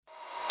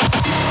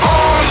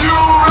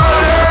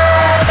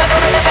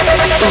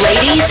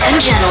Ladies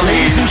and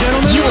gentlemen,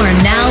 you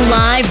are now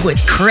live with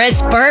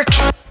Chris Burke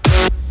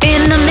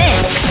in the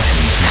mix.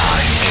 9,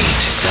 8,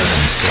 7,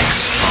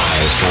 6,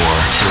 5, 4,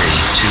 3,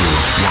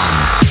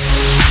 2, 1.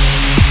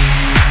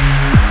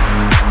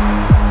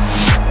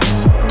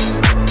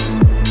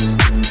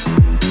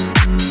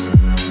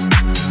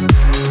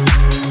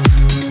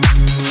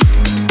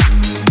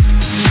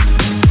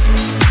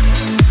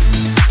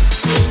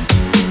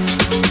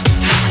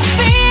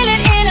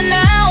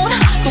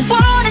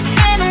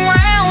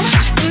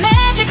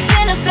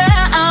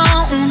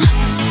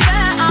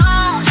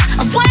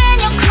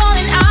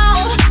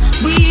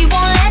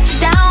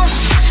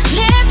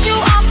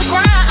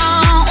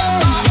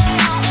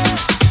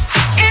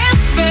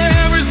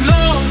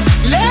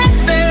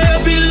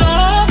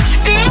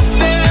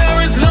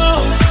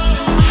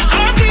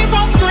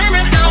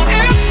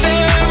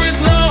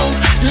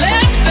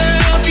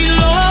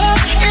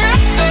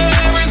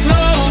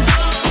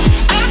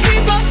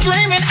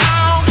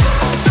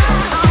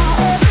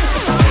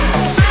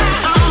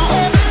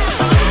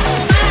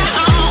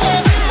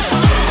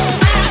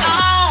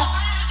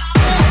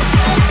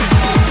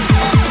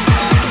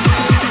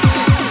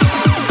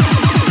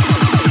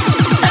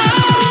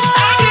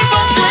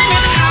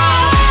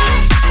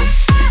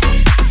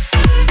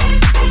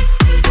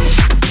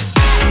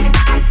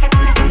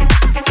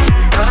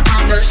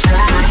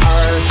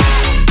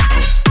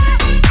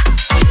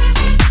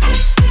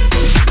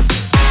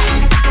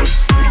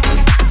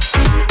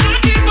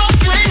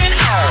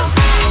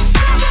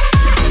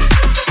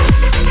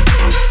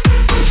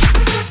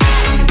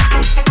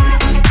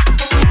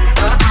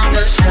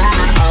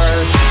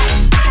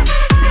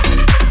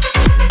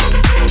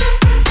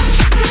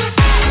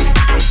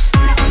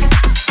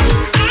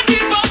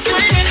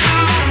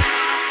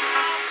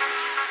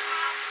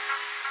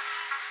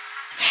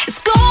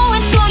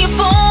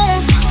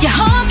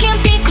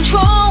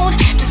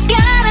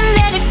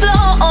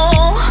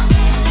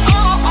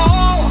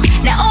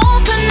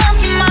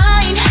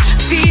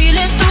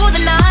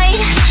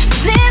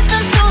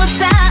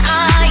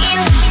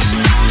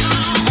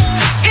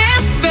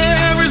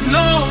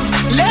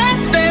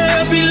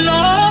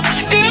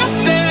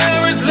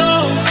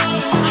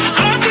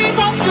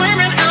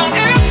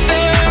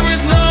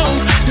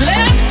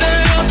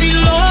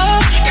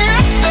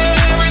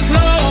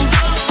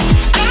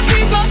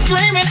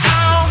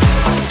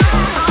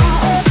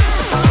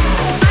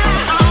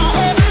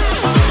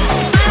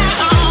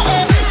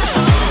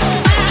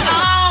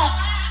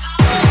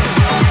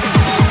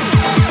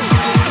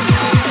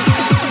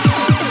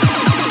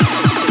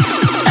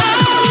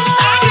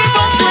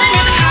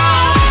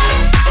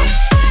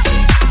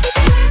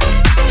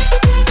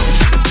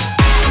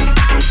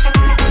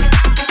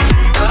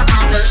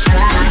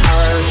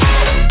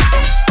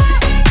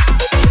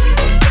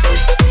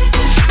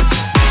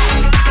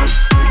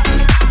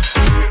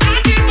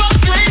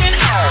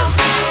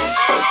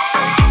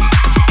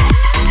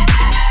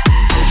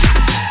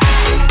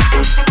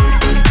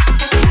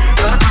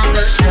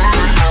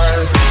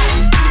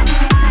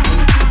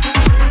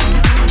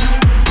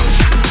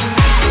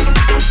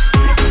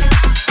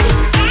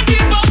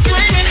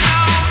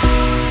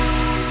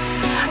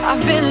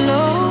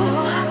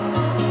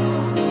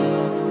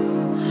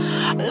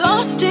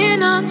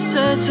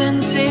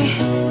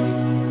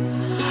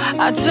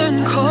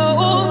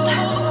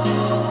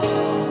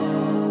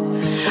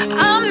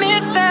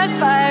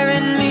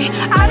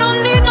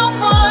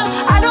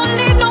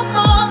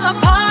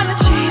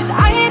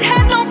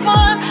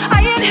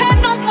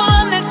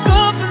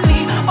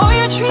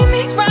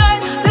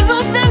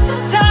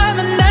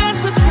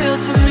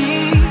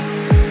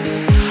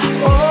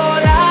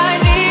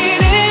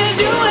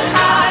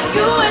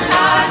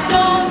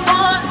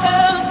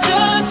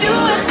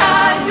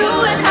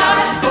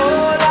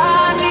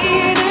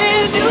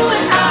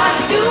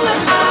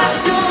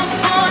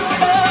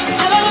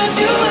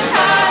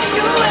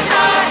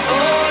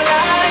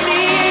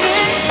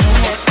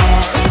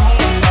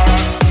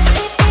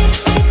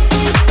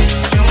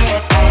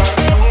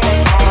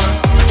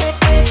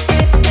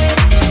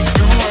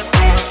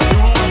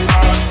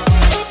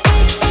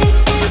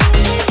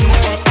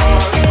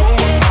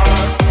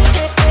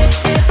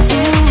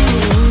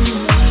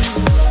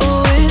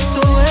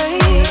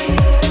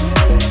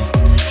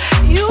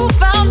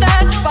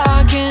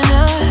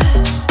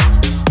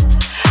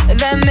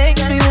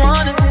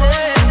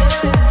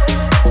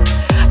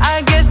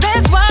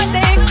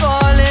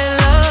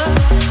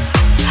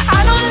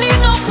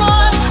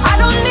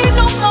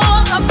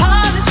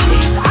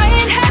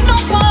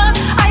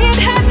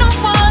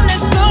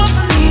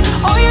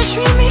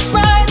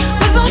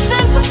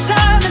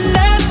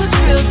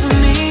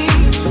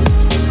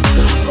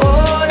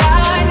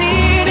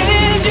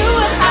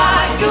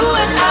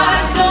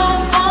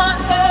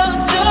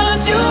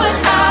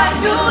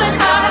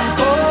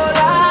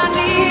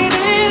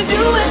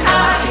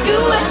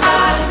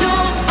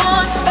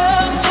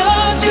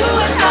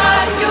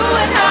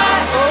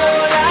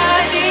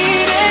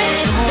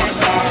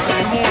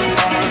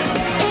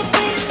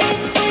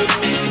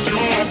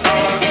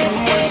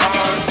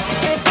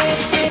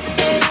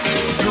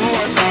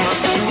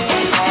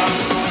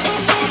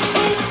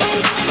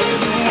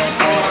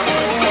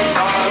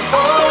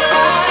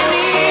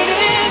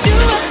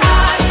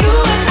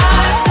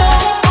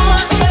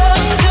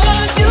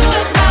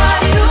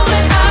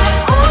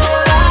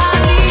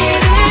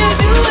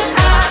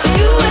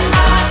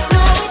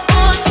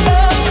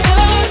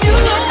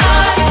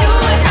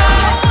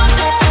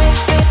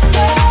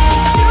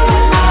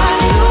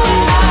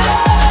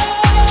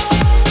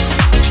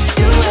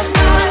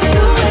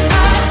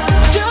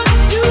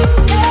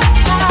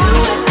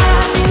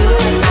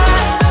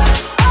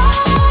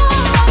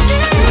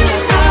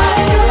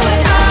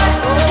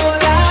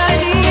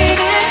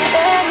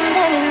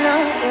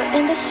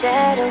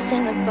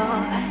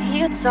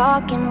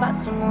 talking about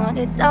someone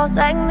that sounds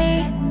like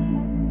me.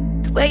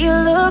 The way you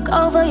look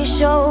over your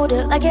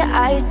shoulder, like your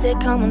eyes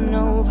said coming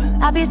over.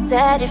 I'd be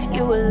sad if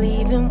you were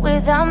leaving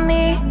without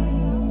me.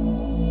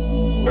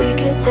 We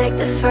could take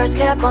the first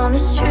cab on the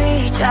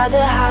street, drive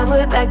the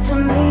highway back to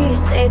me.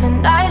 Say the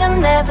night I'll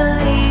never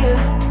leave.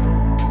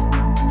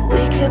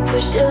 We could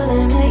push the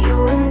limit,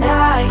 you and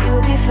I.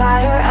 You be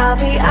fire, I'll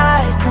be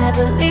ice.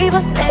 Never leave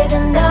or stay the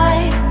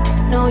night.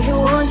 No, you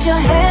want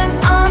your hands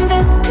on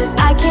this, cause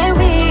I can't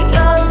read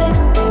your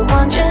lips. They're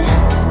wondering,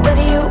 where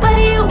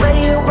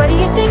do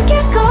you think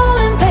you're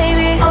going,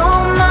 baby?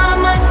 Oh, my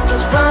mind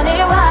is running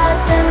wild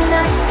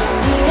tonight.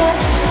 Yeah.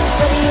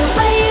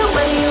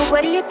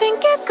 Where do you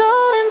think you're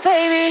going,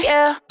 baby?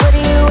 Yeah. Where do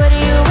you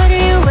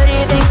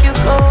think you're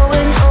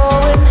going?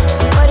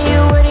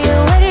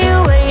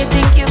 Where do you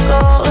think you're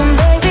going,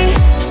 baby?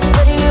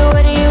 Where do you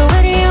think you're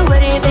going? Where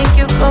do you think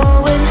you're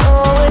going,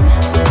 baby?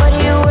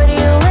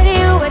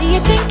 Where do you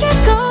think you're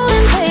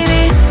going,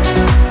 baby?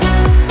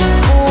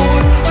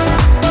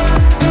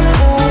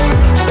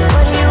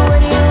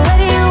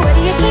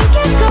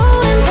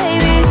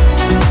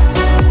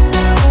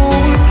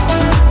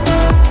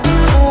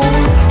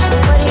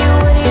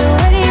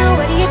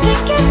 Where do you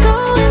think you're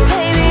going,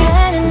 baby?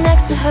 Standing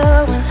next to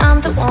her when I'm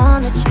the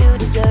one that you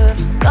deserve.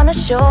 Gonna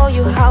show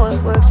you how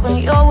it works when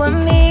you're with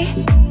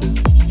me.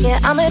 Yeah,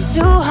 I'm at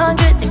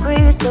 200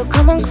 degrees, so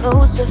come on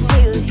closer,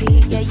 feel the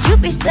heat. Yeah,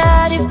 you'd be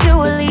sad if you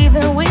were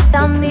leaving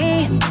without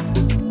me.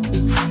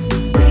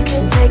 We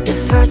could take the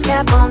first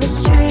cab on the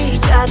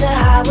street, drive the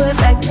highway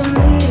back to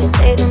me.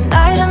 Say the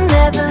night I'll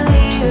never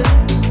leave.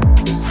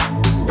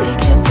 We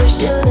could push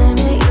the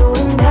limit, you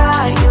and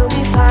I. You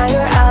be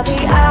fire, I'll be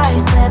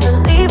ice. Never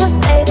leave or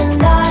stay the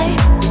night.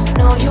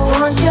 No, you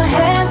want your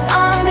hands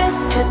on this,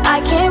 cause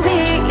I can't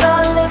read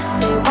your lips.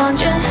 They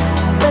wondering,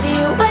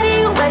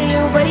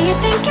 where do you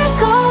think you're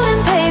going,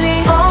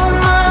 baby? Oh,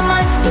 my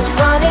mind is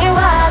running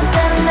wild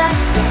tonight.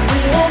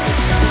 Yeah.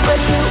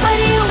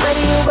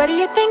 Where do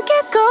you think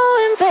you're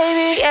going,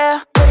 baby?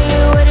 Yeah. Where do you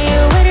think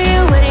you're going?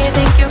 Where do you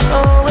think you're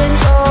going,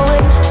 baby?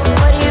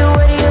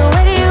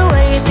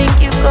 Where do you think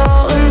you're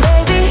going? Where do you think you're going,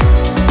 baby?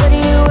 Where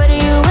do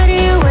you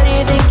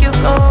think you're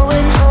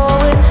going, baby?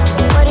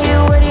 Where do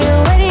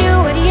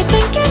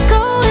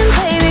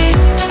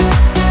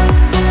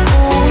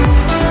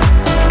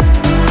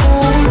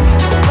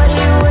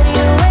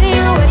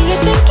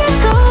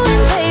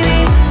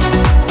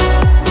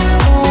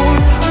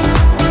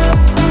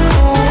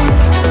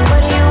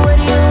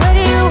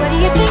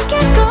you think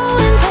you're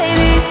going,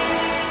 baby?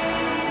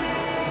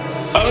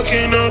 I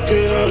can't help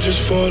it, I'll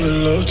just fall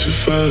in love too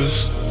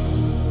fast.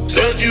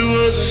 Said you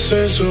was a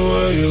saint, so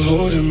why you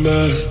holding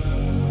back?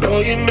 No,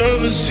 you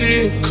never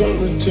see it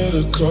coming till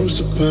it comes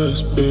to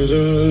pass.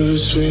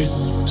 Bittersweet,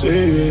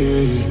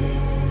 sweet.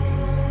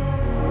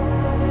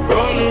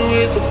 Rolling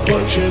with the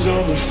punches,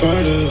 I'm a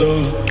fighter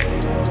though.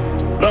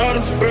 Not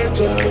afraid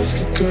to ask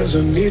you cause I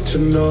need to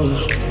know.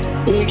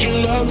 Would you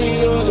love me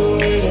all the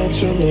way down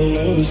to my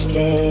lowest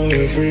low?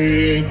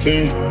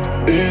 Everything,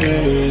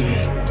 yeah.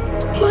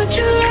 Would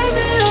you love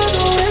me all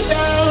the way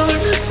down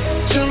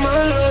to my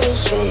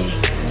lowest low?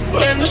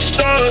 When the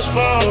stars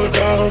fall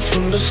down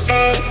from the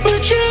sky.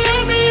 Would you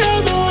love me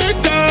all the way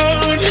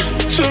down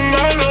to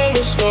my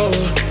lowest low?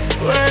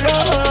 When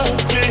our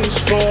heartbeats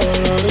fall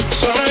all the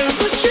time.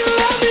 Would you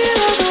love me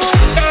all the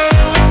way down,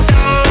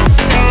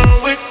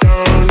 way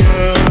down,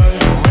 yeah.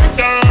 Way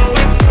down,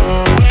 way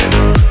down, way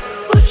down.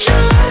 Would you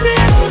love me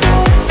all the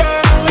way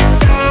down,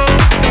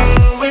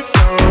 way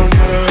down,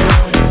 yeah. Way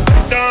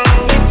down, way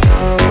down, way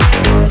down.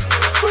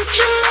 Would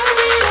you love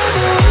me all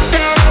the way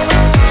down,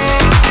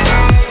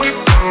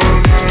 way down,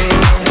 yeah.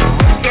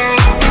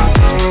 Way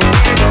down,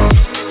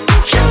 way down, way down.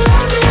 Would you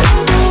love me all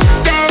the way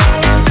down,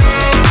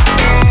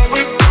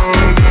 way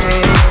down,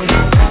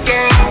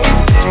 yeah.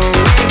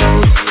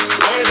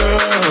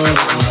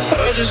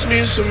 I just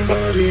need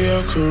somebody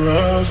I could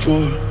ride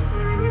for.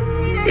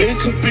 It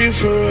could be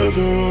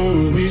forever or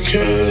a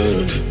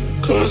weekend.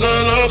 Cause I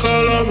lock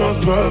all of my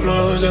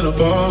problems in a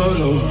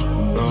bottle.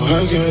 No,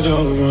 I can't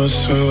help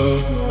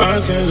myself, I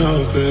can't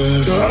help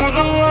it. I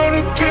don't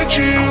wanna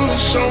picture you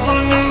as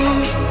someone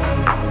new.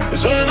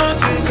 Cause when I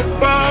think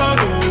about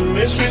it, it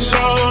makes me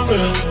so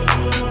mad.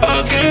 I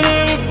can't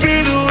ever be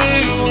the way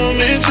you want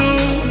me to.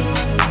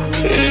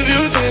 If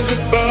you think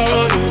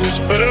about it, it's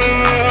better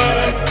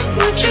right.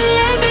 Would you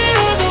let me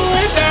all the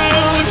way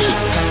down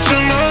to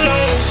my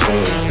lowest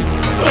low?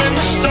 When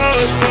the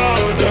stars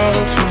fall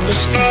down from the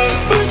sky.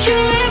 Would you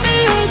let me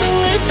all the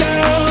way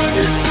down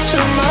to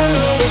my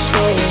lowest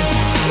low?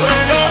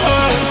 When our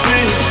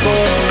heartbeats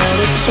fall all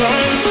the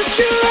time. Would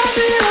you let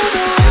me all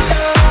the way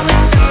down,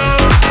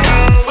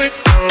 way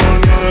down,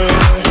 yeah.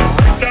 Way down,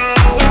 way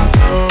down, way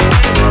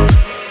down.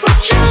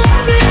 Would you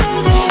let me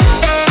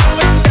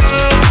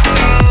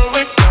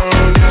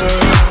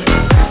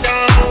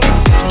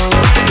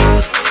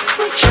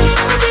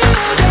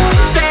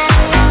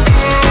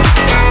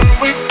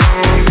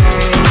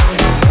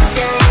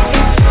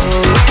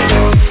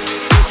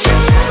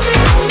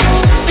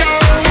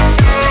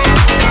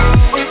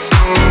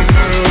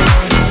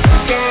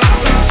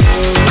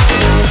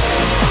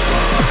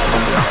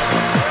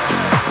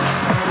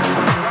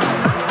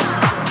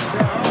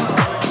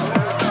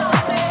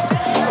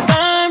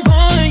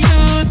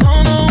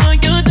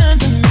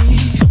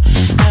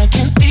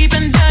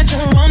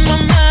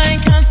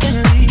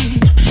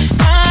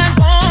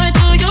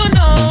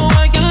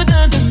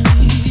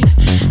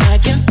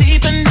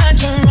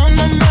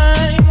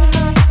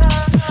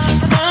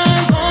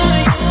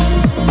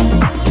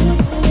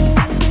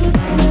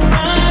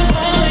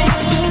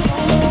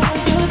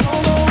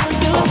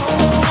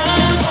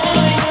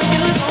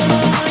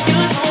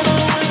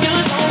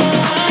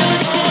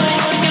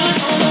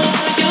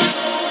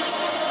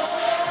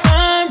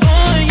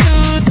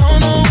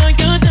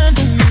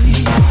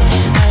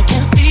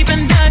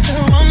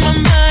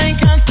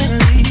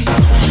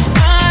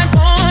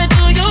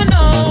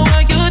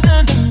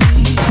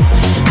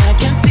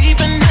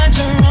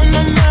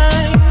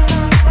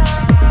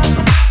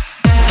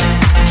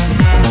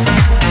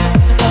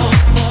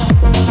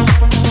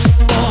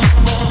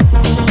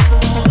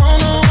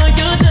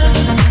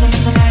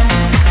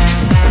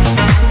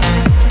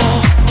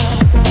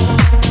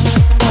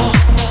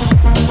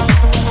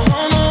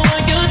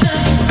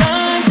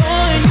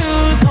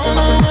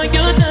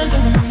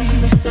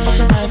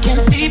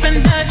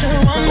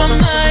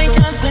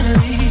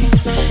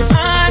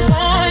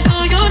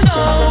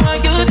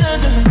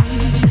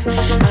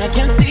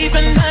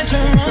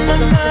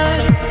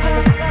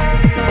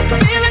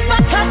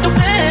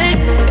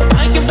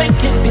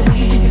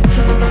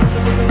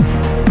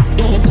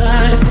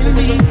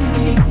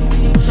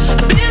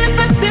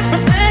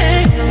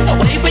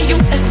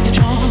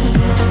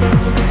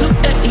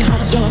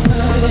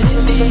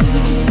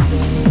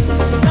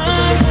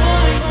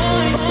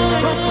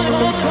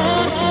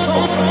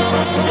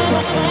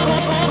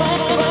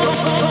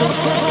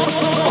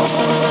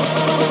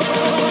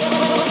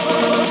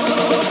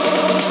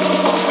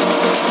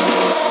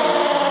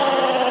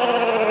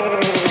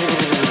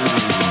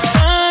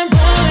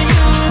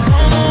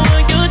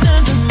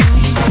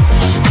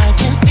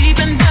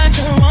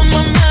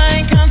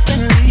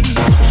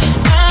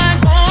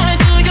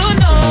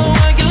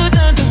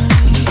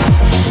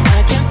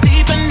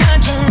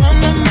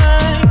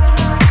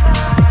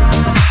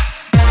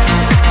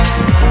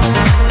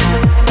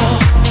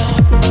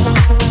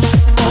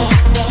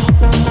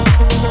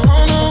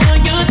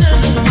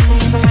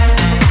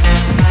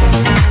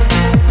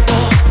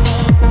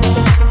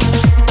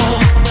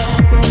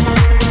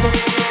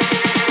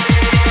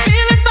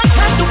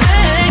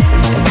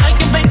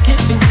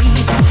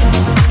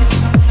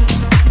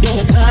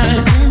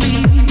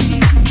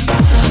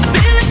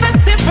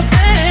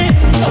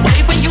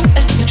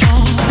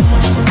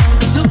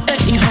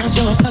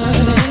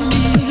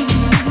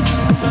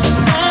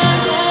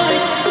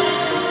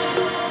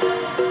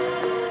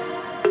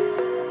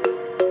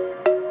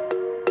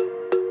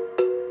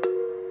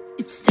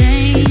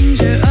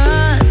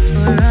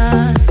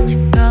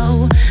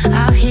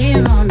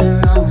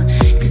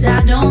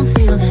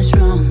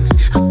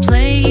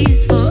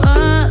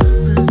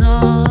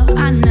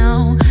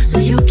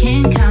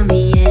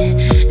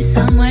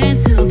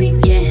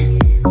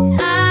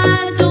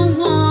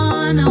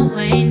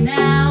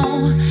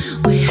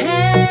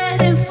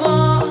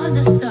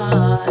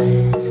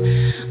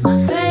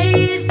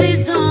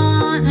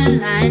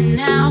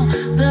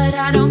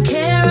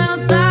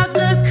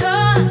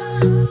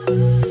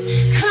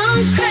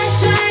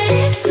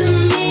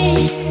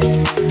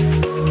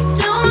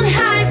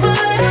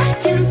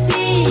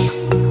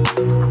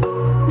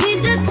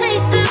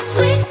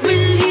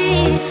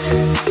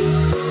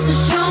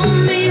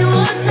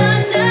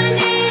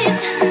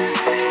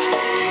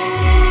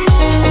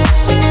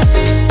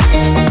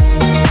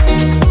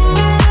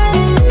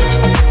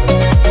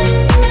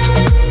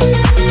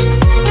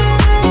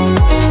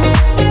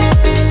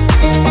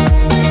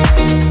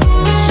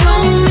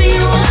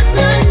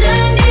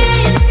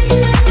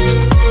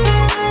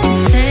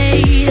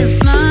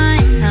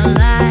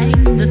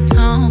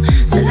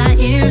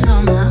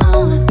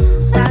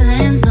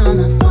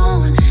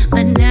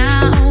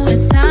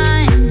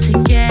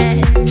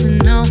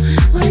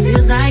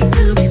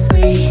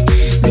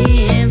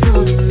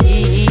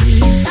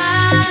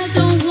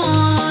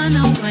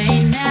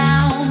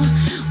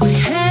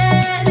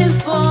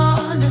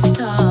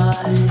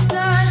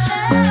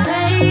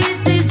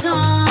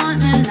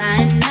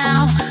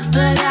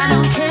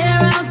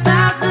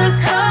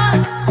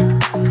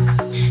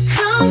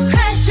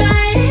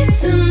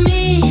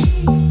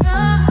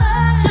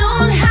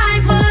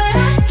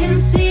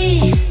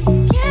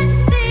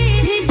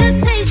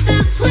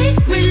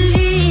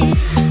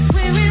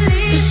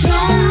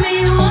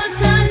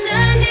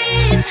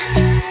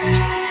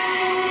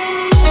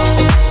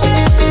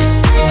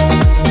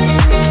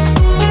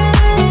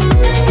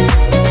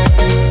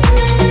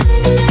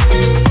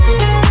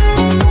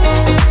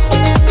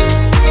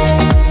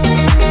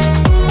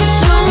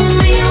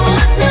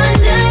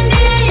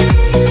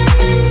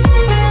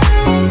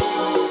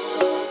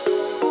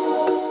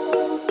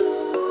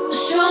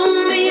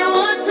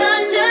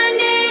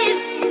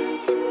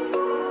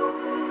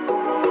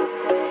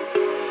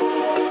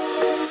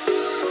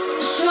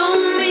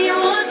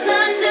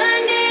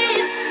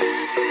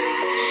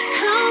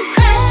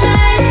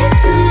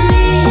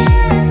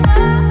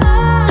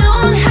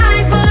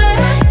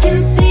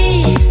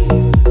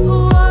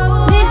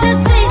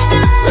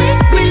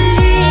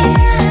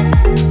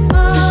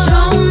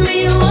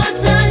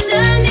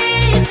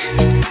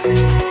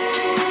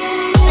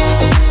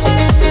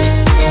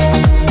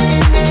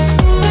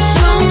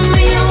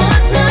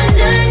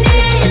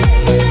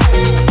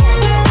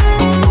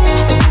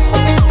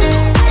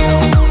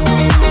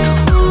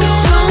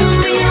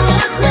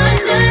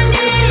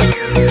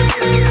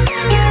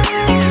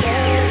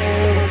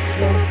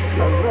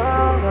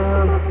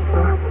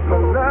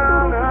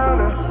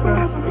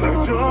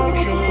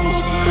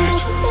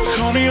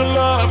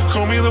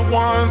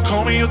phone,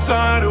 call me a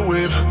tidal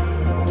wave.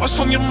 What's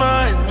on your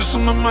mind? What's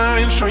on my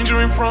mind? Stranger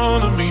in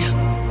front of me.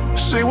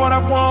 Say what I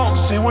want,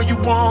 say what you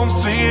want,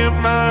 say it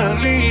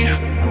mildly.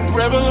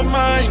 Rebel of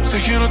mine,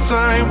 taking our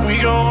time, we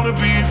gonna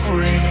be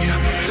free.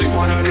 Take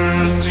what I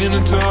learned in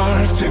the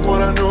dark, take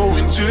what I know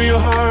into your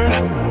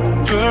heart.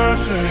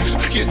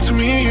 Perfect, get to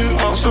me, you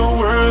are so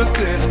worth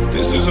it.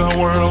 This is our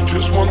world,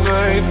 just one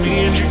night,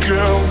 me and you,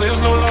 girl, there's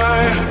no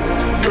lie.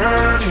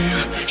 Burning,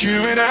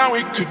 you and I,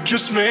 we could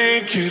just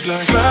make it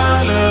like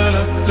la la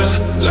la la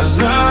la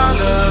la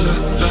la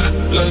la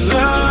la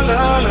la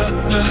la la,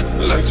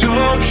 like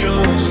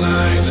Tokyo's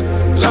lights.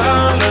 La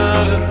la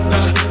la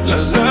la la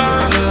la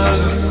la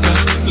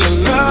la la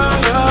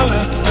la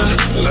la,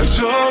 like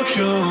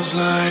Tokyo's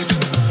lights.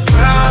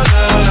 La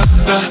la la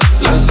la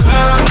la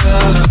la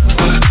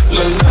la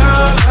la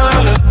la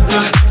la,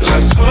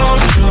 like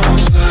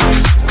Tokyo's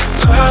lights.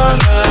 La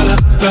la la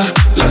la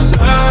la la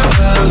la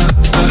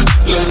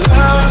la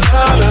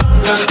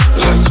la,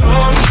 like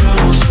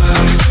Tokyo's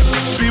lights.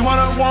 Be what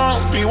I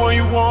want, be what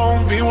you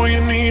want, be what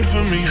you need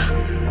from me.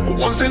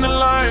 Once in a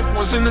life,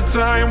 once in a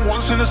time,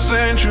 once in a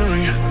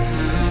century.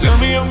 Tell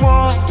me I'm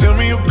wrong, tell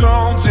me you're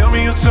gone, tell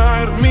me you're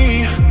tired of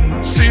me.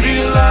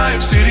 City of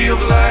life, city of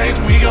light,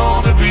 we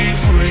gonna be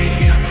free.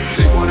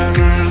 Take what I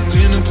learned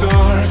in the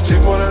dark,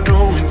 take what I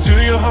know into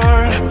your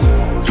heart.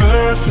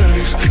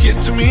 Perfect, get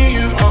to me,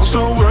 you are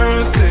so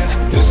worth it.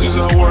 This is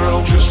our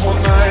world, just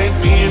one night,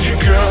 me and you,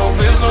 girl,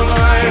 there's no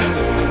lie.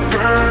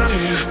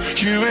 Burning,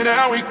 you and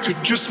I, we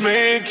could just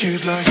make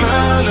it like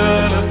la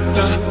la la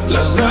la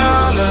la la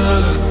la la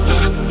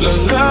la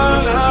la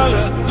la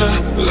la,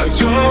 like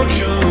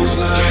Tokyo's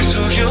lights.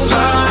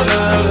 La la la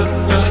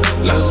la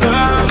la la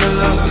la la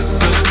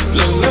la la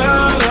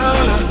la,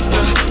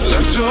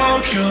 like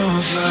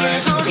Tokyo's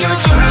lights. Like la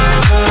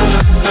la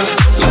la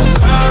la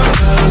la la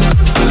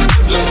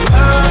la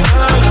la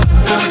la,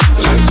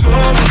 like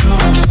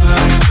Tokyo's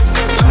lights.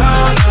 La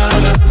la la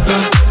la la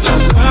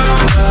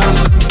la la la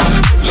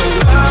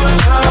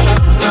la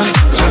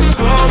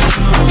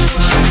la, like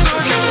Tokyo's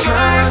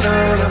lights.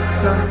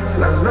 La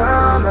la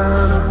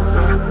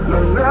la la la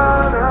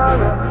la la,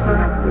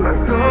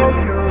 like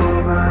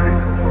Tokyo's lights. La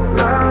la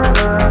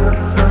la la la la la la la, like Tokyo's lights. Like la la la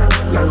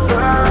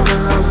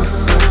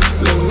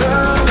la la la la la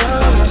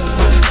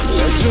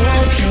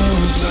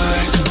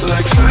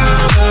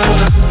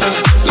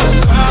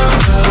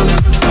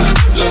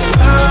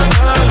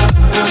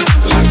la, like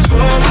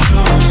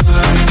Tokyo's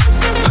lights.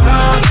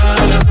 La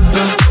la la la la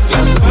la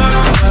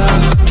la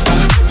la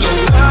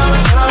la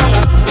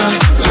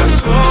la, like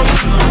Tokyo's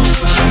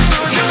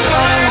lights.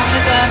 Thought I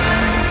wanted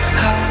diamonds,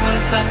 how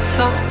was I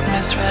so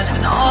misread?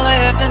 When all I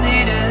ever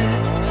needed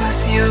was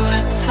you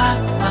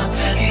inside my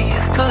bed. You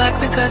used to like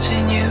me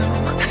touching you,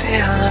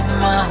 feeling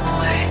my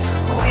way.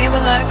 We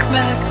were like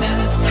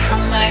magnets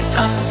from night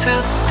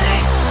until the day.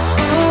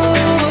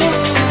 Ooh,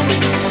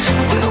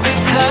 will we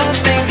turn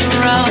things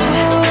around?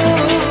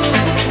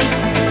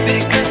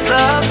 Pick us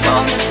up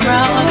from the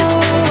ground.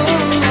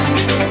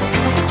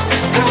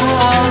 Through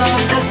all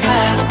of this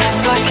madness,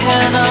 why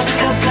can't I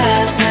feel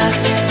sadness?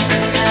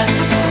 Ness,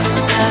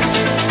 ness,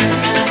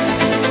 ness,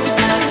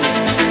 ness,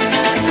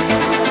 ness,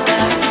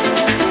 ness,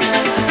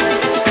 ness,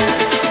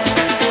 ness,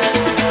 ness,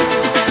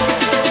 ness.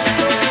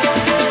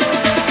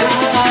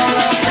 Through all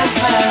of this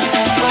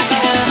madness, why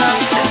can't I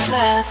feel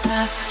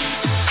sadness?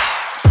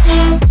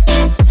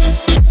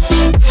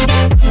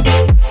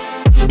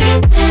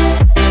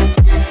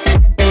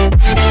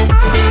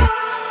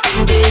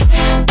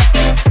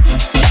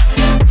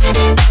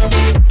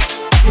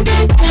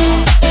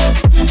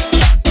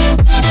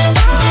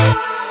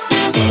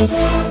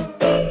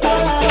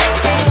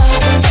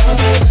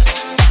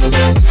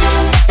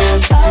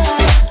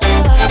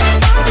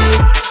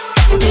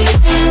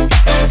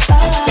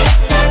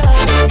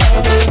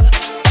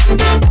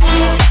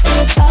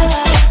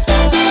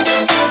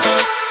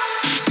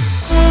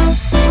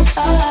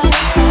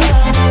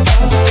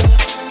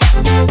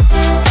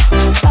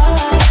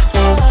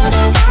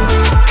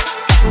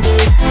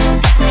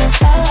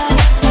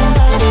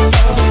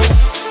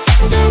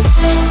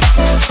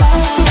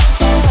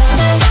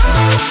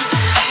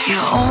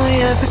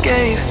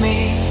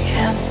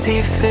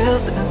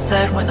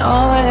 When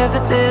all I ever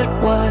did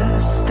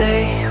was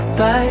stay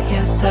by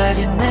your side.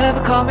 You never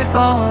caught me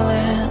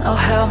falling, oh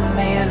help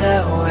me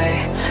that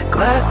way.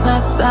 Glass,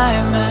 not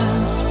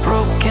diamonds,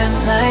 broken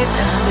night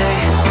and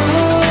day.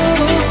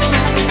 Ooh,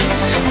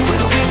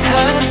 will we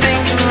turn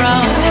things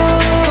around?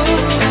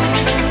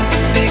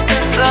 Pick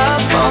us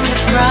up from the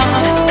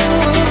ground.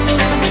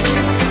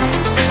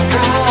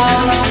 Through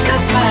all of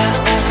this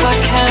madness, why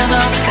can't I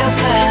feel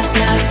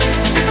sadness?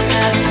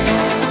 Ness,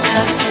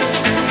 ness,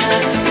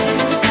 ness,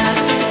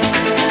 ness,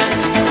 ness,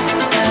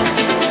 ness,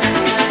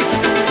 ness,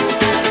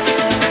 ness,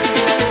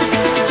 ness,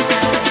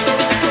 ness.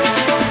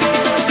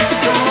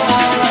 Through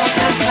all of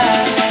this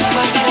madness,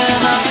 why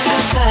can't I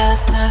feel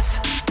sadness?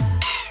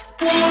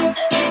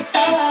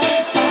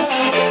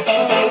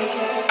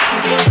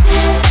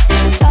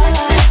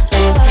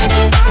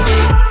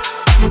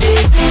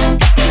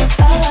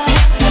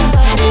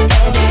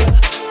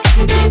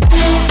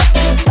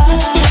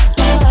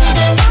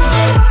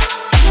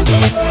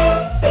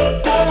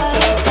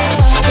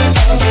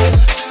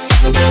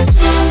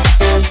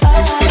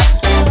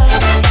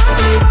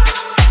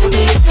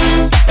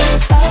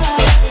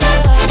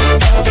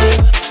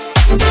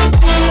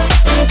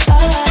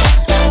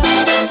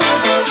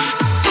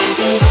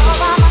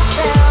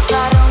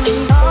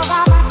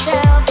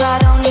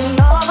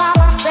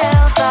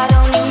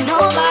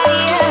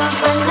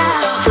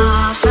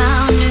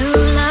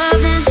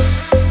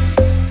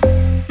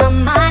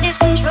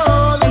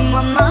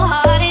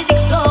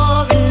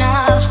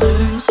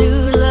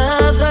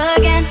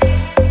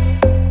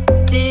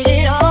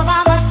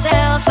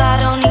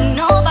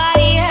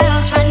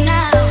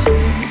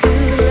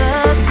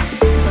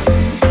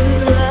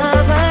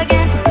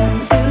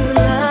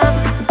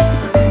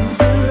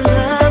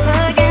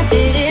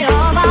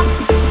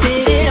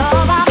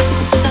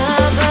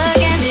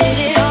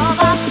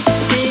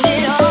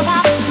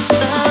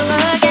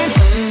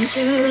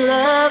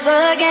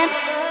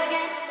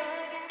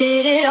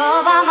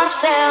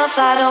 myself.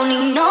 I don't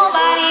need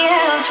nobody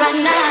else right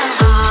now.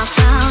 I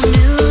found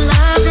new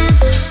loving.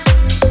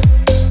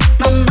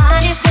 My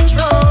mind is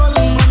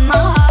controlling when my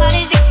heart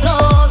is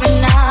exploring.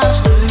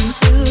 I've learned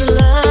to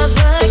love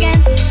again.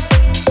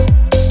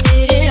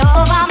 Did it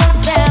all by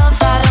myself.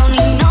 I don't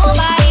need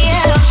nobody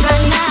else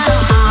right now.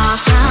 I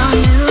found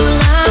new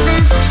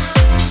loving.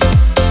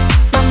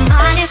 My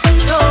mind is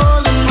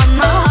controlling when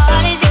my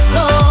heart is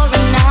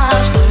exploring.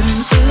 I've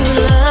learned to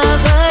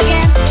love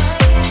again.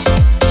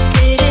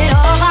 Did it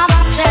all by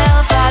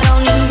myself. I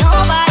don't need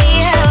nobody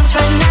else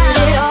right now.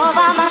 Did it all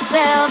by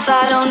myself.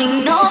 I don't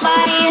need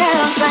nobody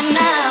else right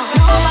now.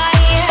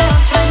 Nobody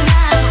else right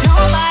now.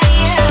 Nobody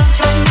else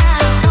right now.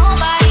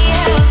 Nobody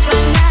else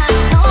right now.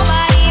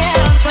 Nobody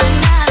else right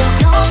now.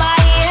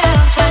 Nobody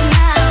else right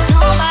now.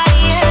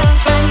 Nobody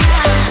else right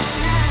now.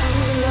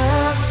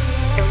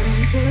 Learn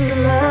to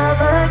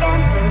love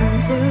again. Learn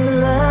to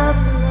love.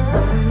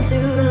 Learn to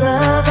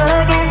love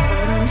again.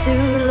 Learn to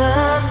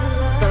love.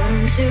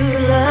 Learn to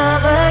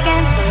love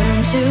again. Learn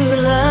to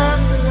love.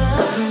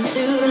 Learn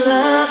to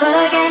love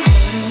again.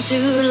 Learn to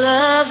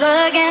love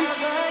again.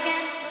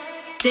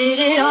 Did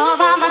it all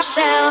by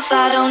myself.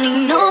 I don't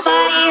need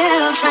nobody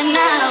else right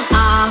now.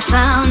 I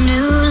found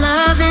new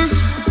loving.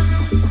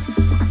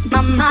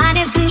 My mind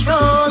is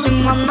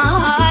controlling while my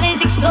heart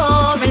is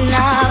exploring.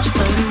 I've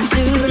learned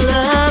to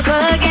love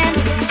again.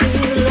 To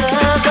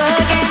love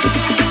again.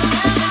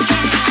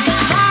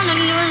 Found a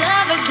new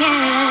love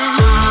again.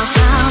 I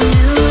found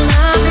new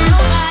loving.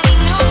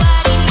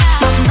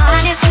 My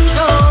mind is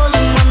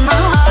controlling while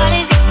my heart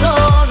is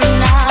exploring.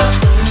 I've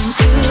learned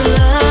to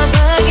love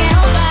again.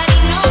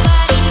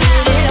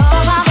 Did it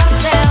all by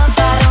myself.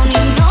 I don't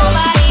need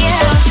nobody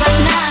else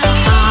right now.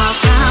 I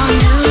found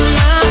new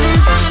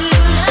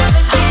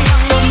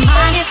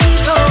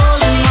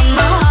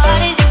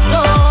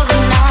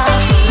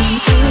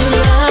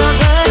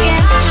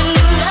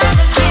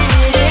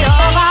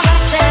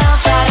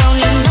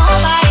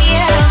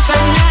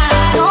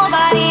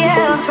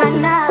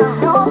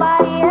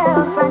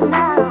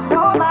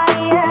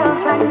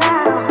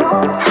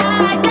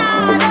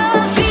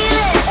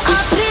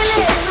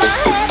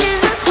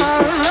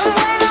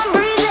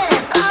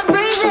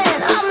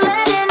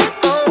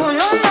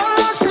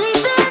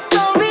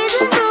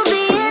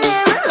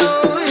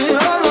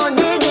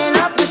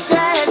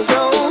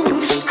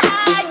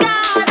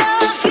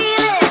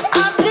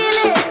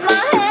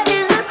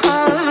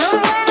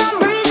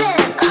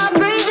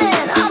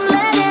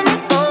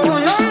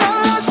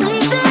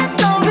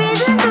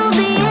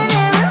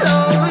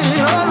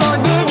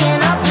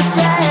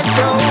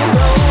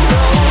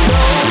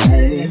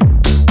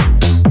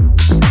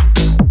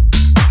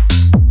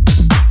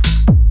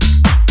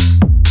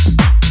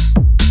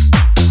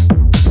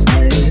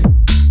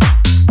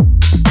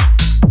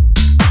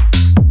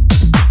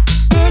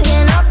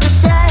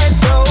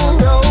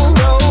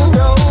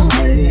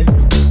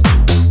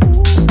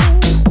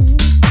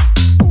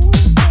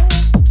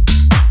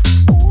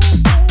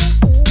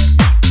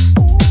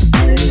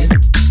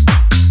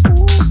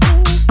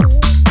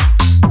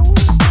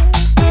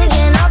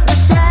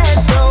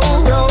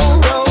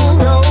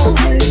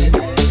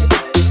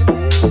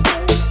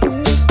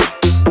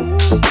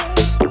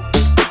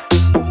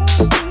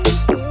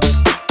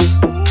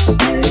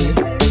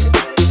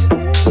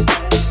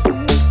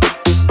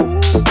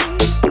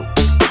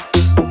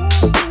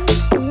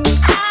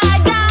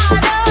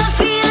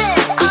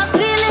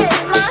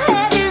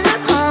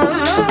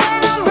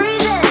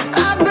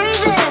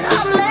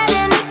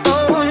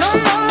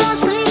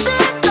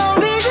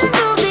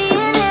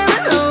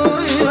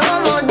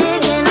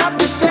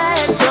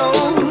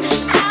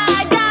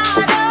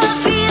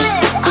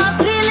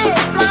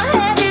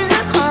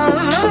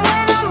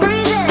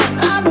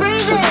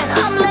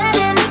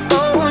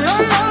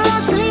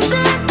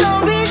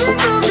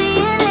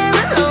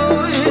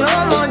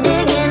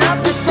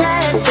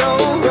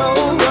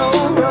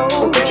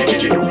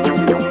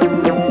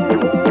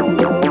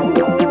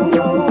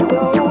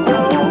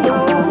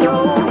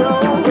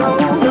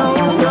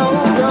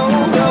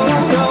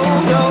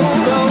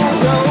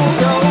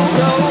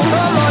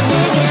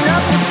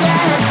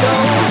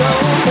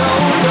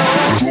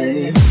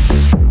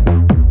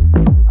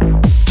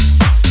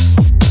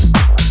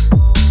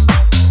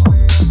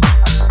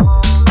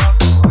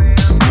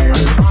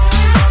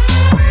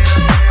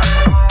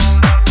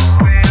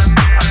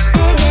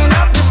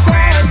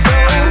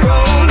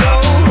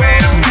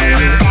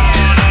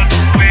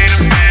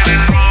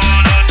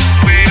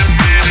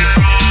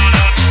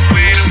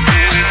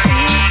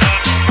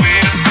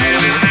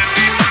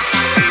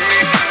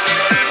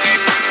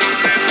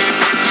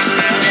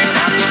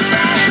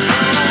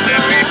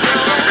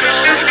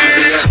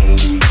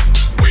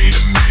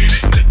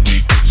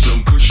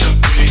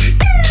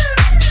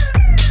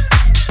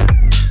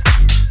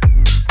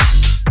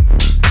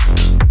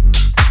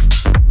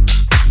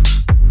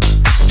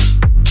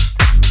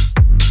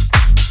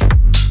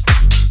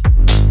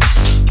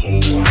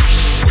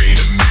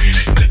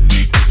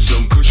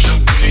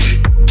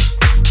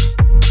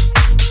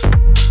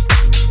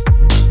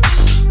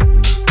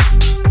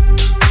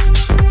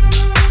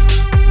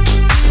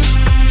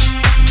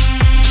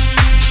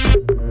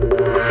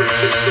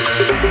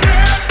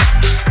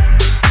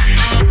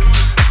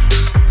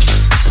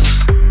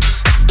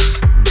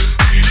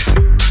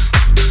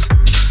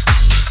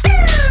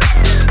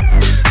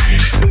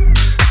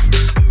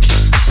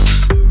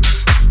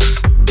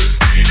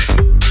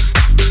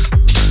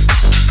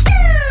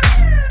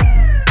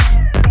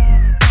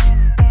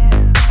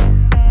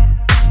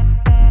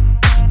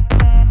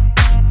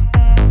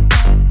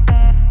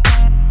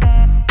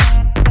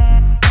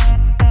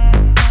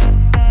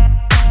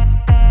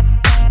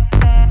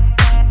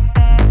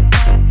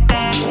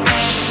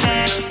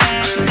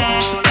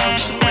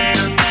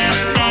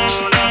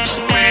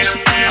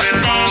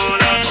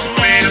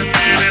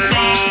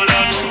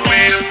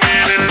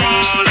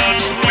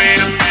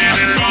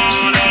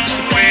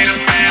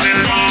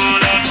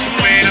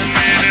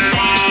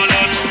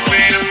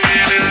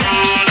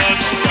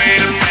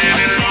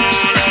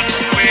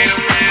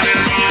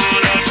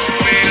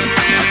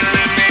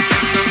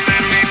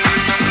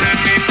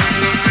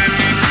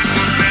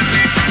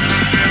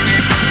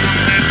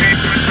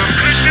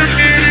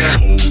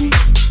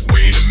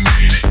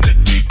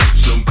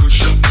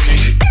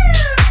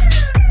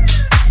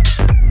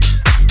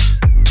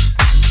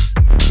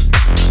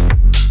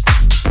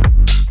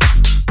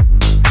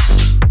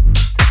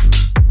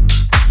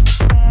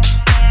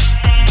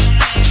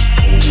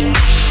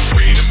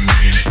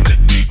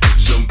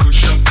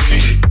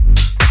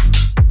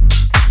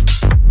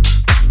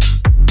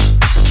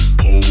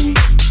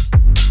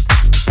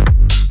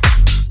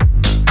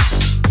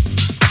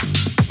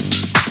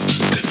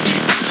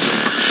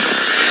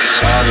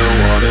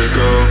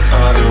go,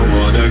 I don't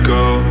wanna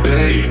go,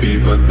 baby,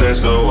 but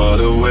there's no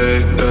other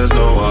way, there's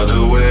no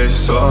other way.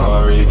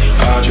 Sorry,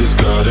 I just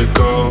gotta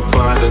go,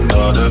 find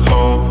another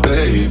home,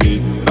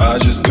 baby. I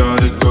just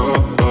gotta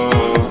go, go.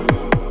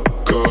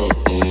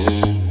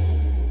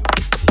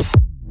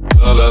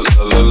 La la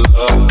la la la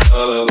la la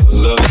la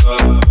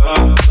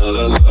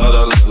la la la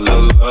la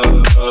la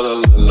la.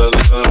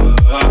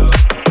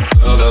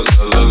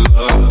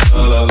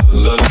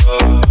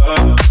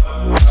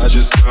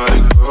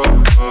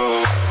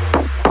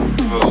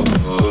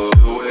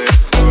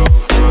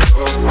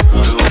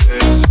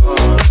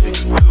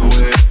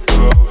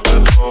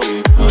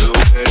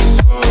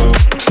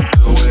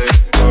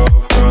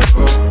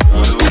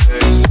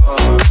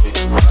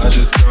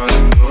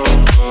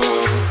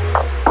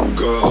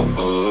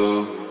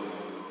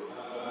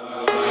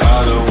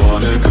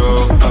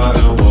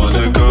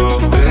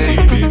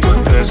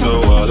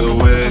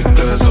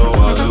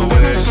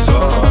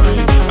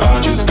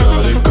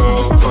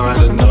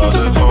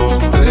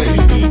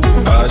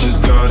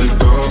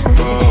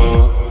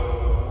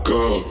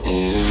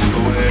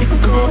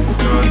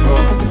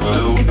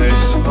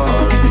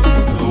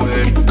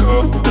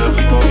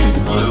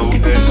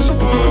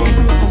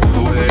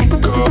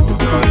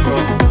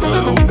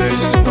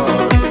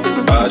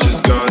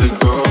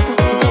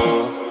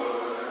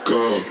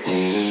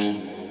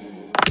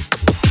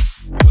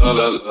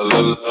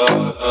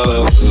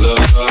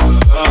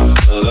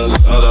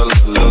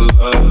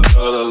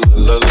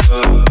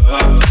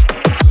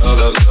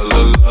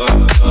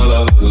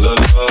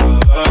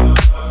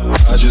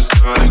 I just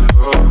gotta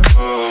go,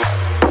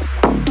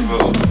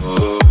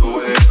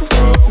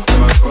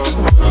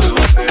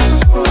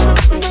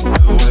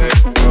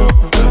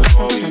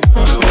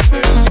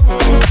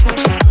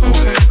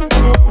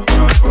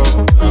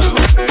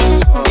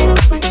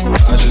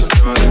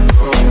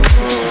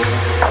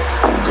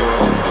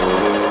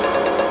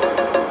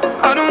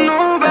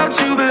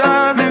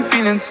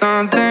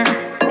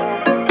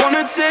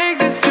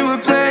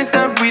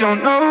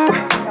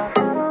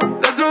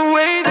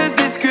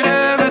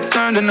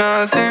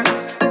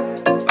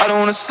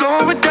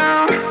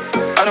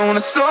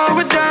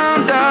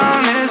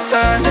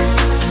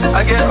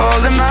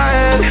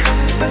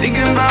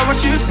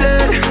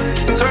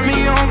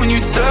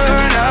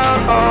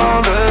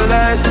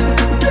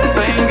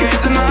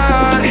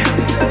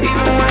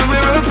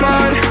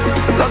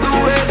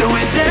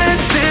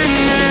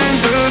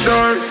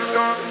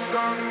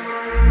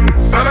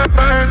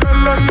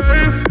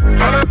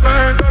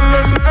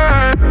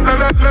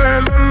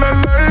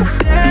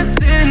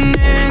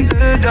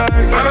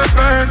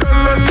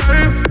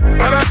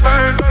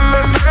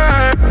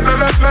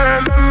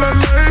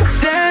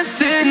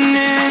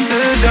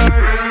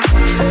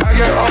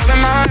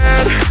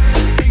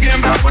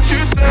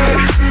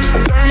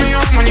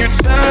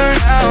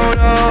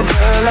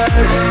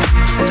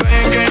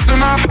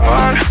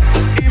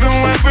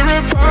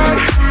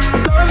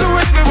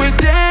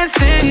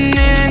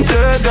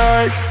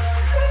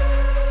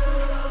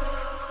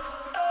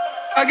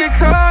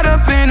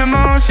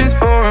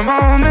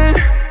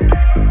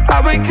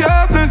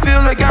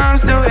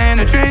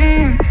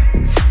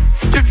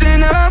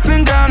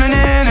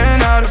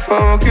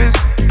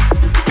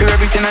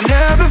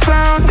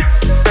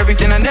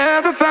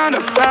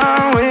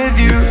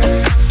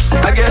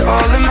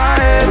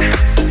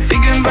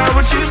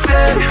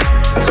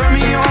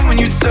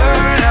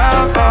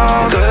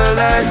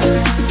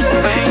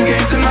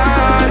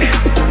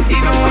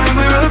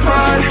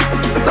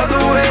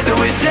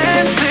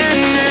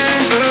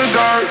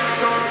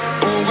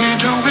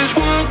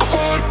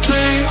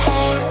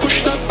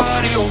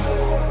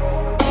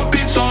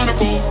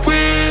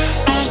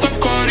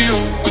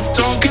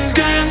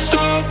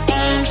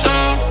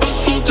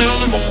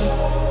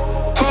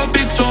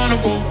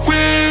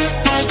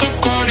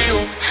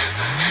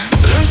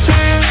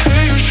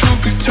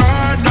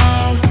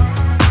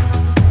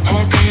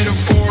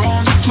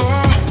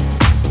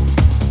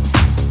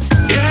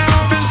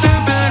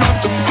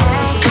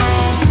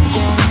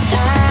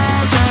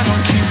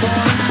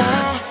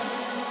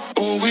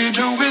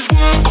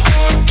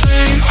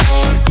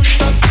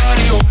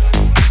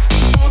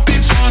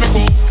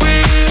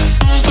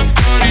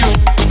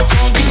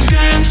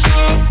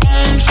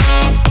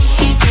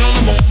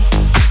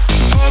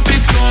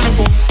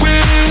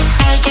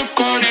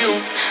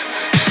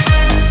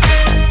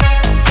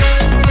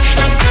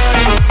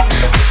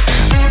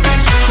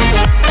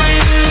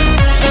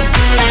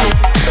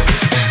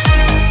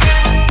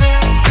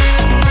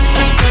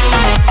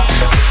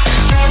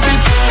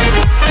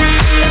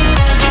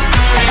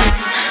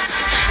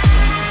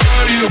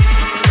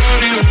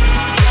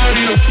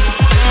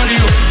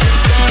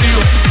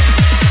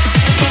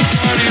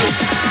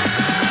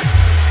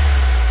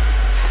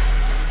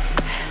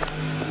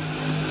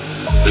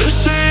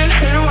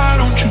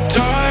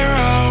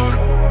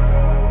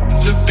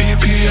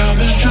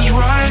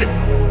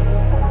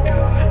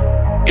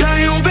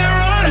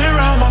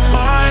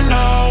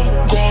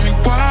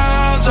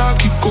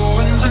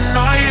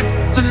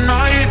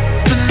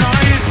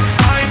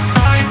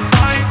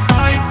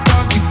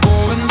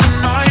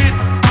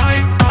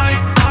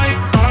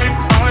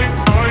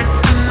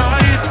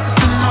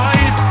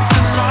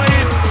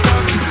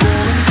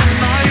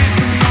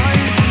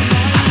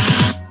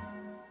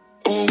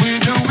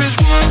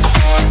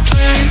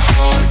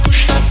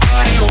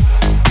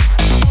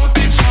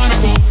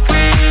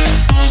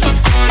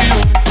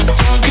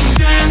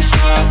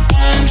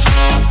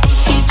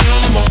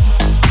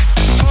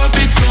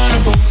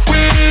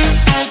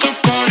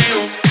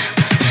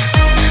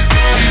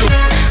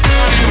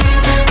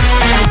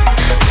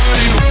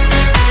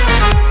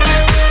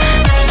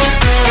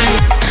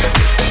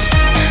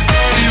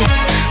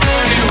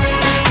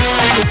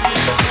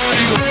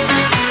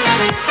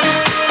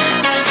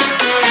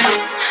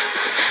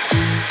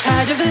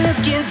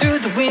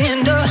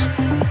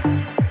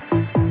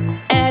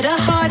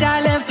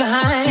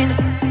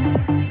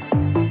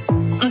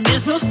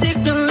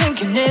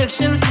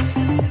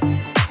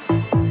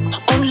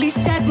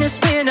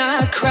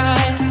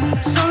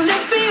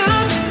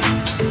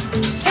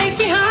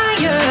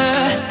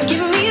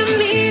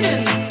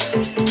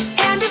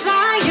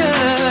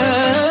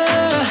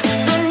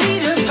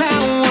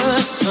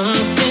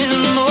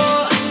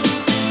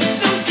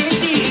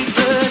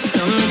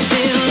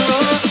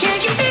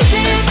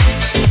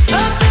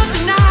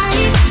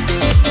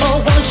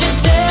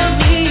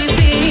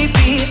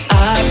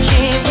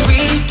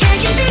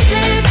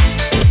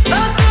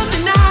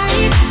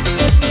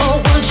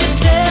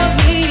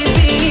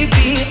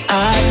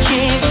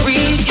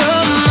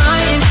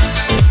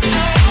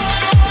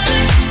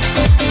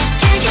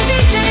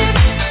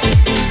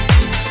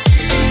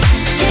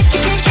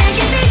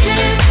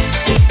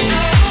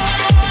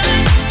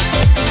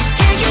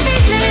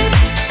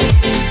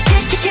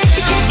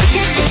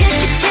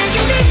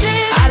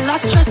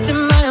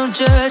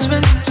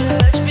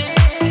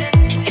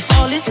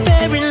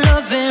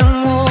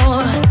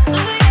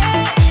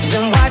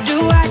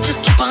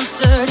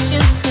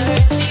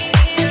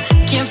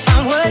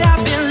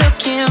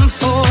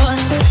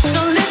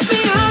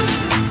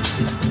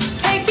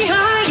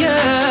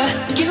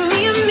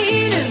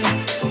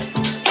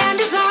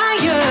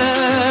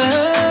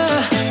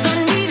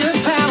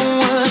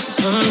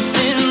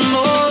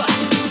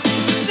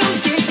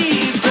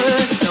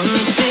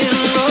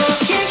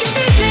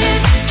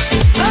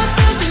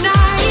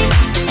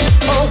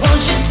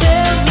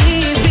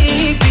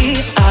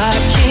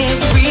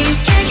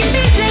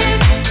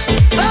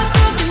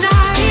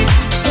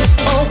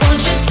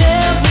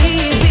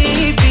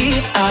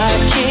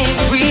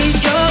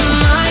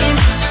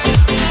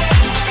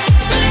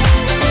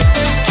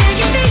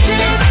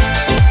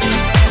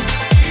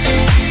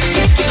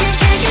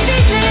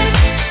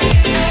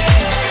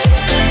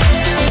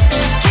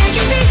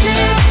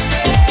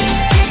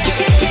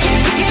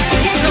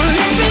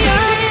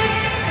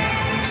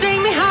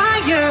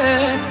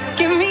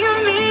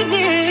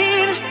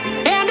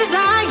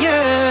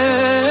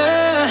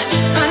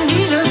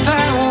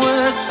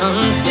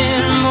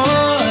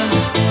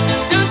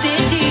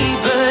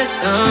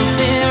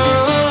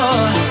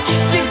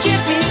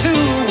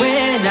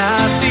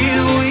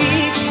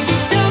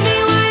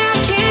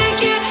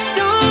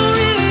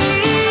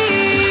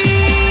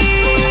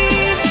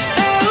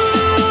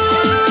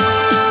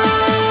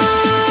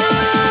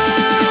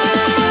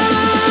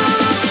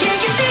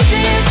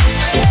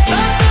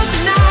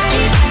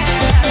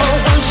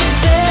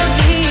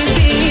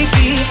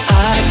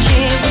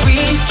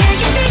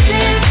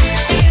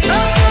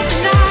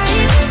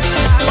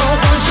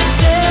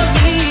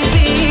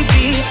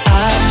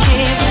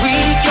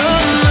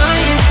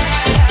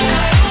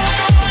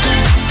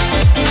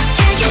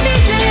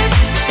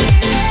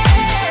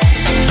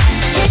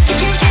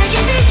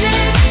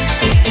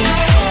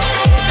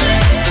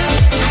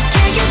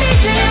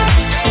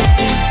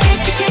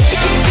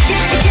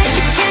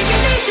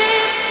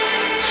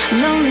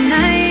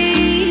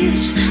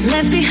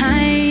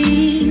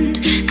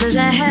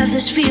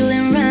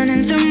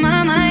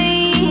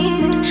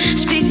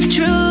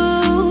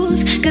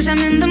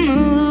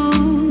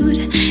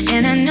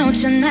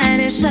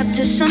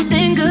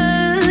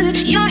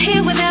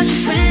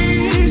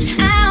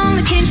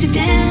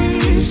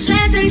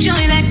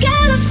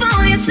 California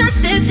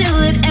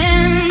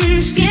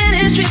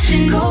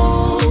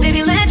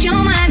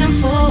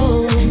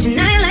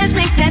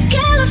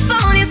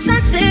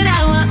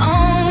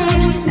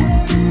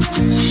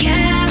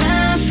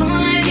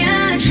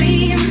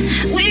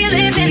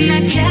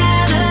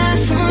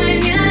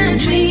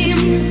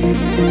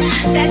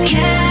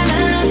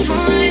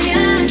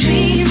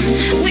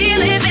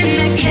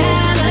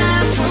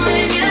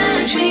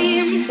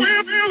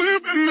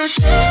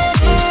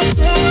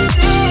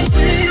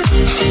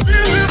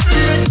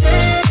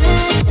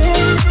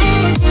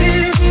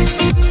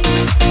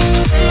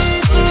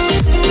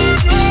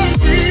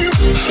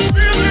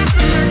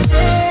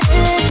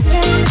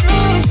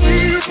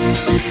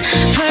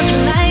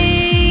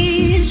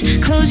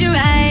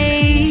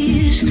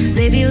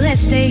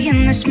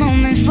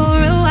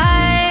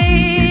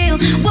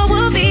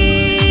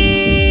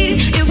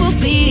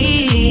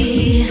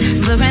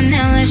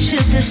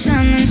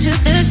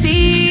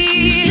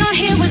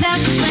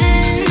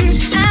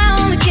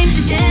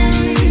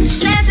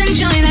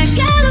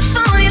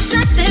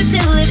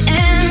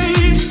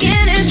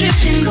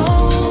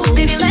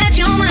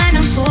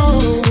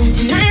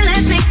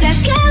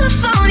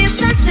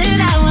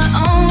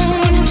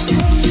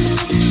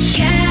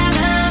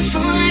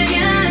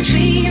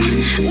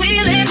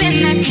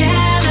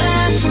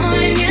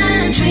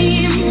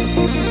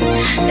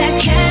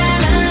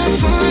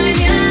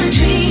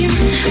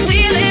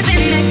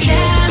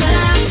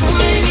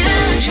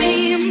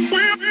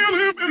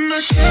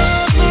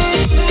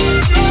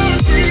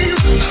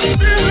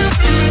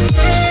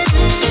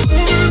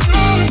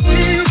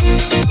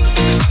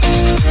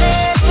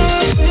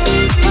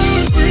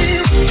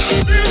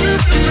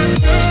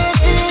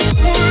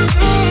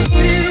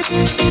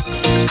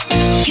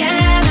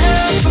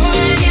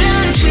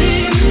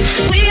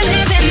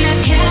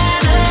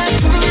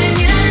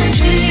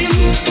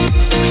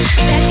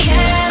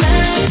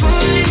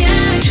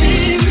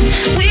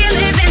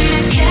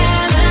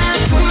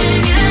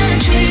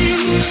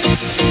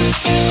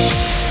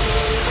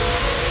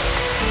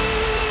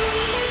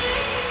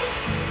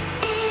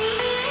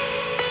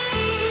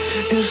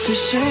If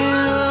this ain't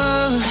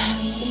love,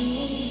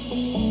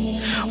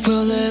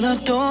 well then I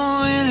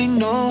don't really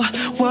know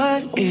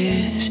what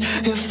is.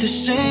 If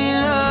this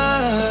ain't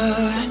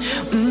love,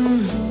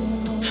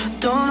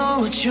 don't know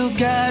what you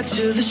got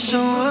till there's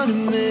someone to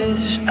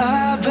miss.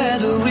 I'd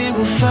rather we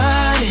will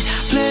fight it,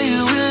 play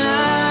it with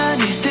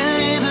line it, than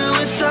live it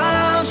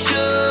without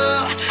you.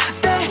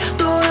 They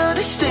don't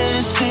understand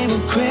and say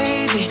we're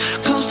crazy,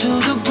 close to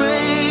the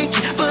break,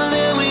 but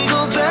then we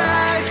go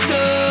back to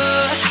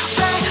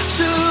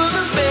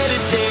the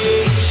better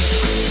days.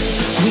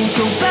 We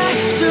go back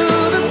to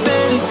the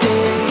better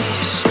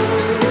days.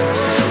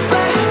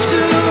 Back to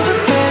the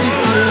better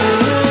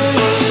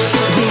days.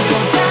 We go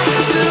back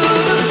to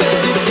the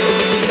better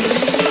days.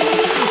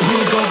 We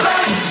go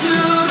back to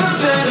the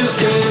better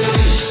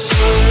days.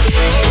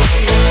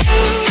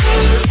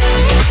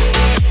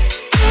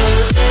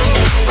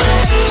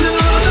 Back to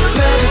the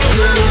better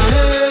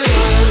days.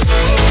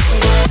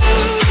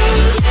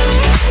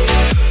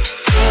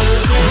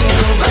 We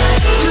go back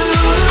to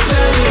the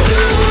better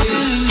days.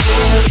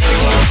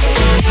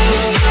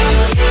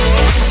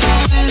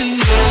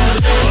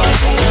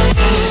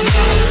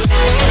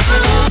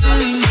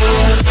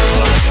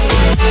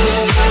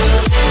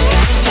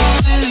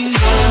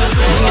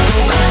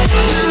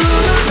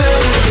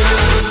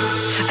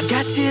 I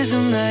got tears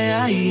in my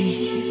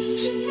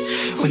eyes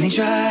when they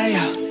dry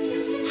out.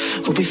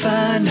 We'll be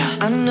fine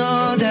now, I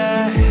know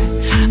that,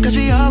 'cause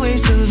we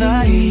always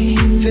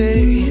survive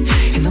it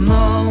in the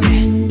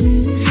moment.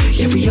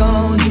 Yeah, we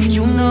own it,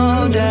 you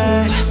know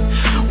that.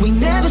 We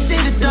never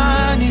see the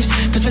darkness,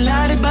 'cause we're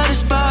lighted by the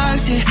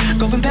sparks, yeah.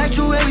 Going back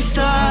to where we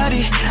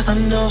started. I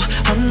know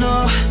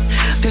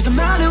there's a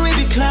mountain we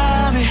be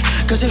climbing,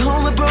 'cause at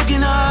home we're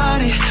broken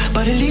hearted,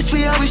 but at least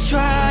we always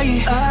try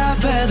it. I'd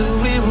rather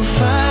we will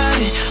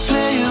fight it,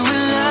 play it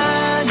with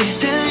line it,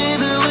 than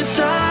live it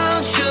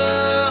without you.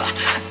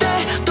 They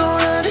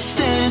don't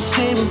understand,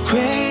 say we're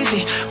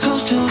crazy,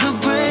 close to the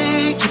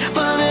break,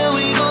 but then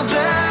we go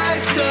back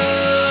to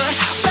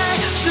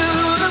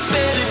the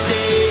better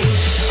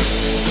days.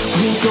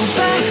 We go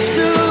back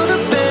to the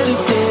better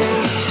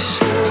days.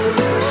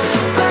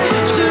 Back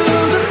to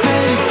the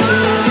better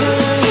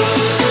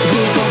days.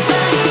 We go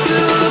back to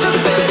the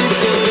better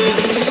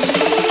days.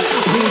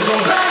 We go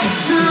back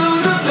to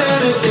the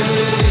better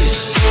days.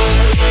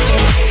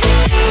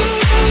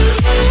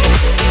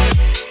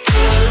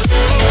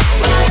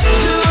 Back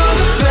to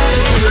the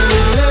better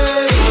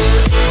days.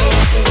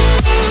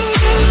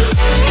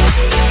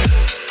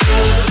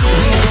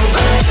 We go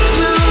back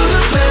to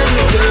the better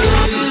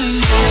days.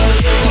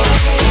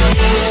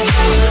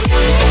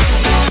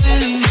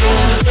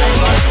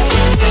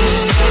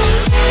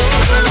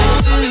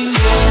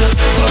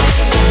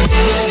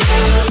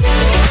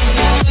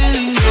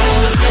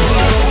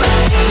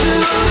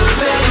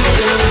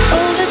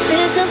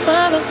 Overthink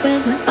tomorrow when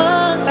we're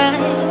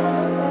alright.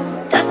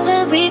 That's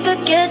when we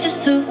forget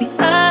just who we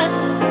are.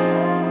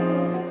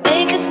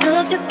 Make us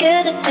come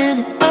together and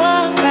it's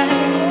alright.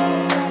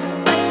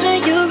 That's when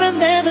you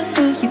remember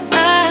who you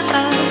are.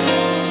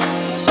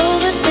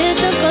 Overthink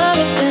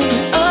tomorrow when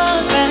we're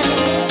alright.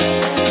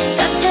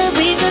 That's when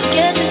we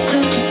forget just who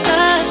we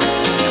are.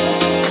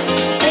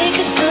 Make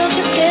us come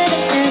together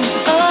and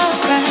it's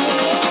alright.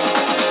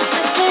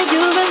 That's when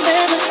you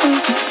remember who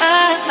you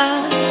are.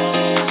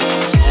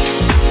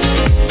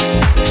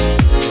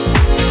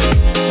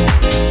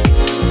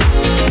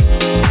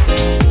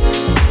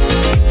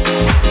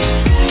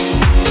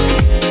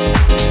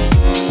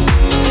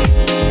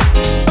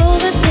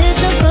 Overthink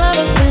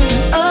tomorrow when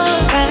we're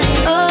alright,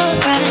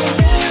 alright.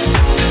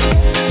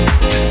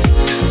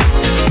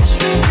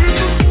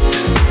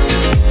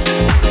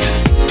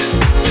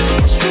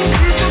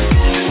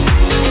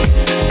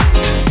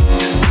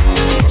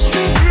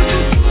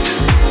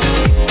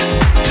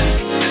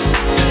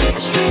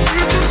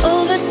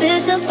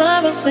 Overthink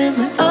tomorrow when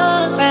we're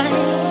alright.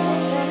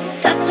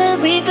 That's when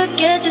we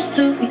forget just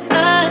who we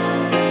are.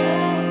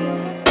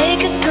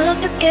 Make us come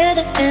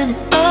together and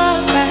it's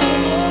alright.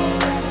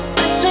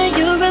 That's when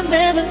you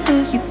remember who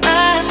you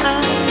are.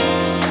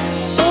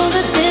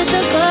 Overthink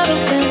tomorrow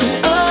when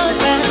we're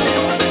alright.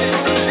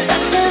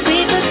 That's when we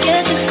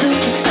forget just who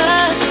we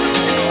are.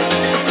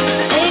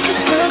 Make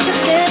us come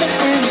together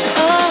and it's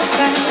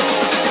alright.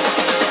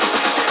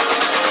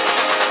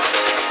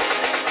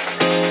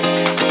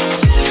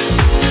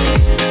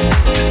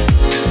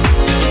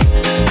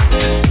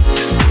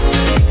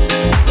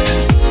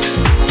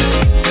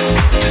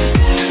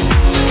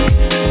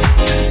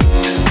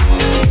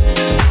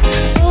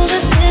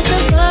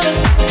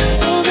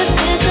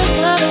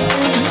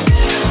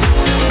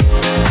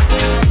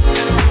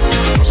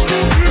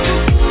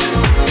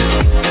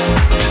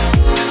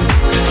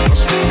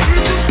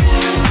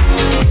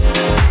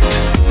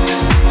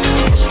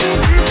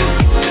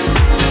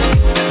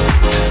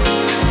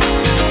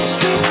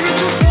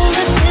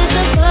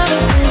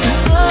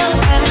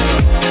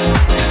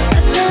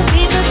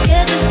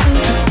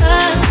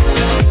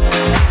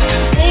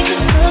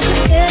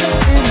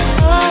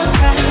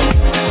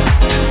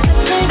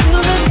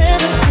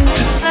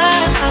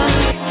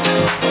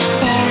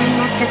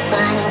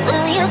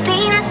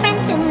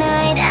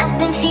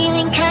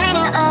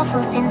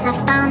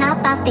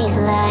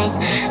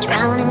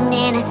 drowning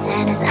in a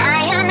sadness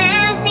I have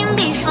never seen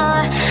before.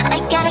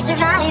 I gotta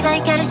survive,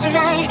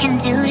 can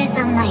do this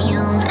on my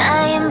own.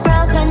 I am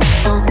broken,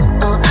 oh,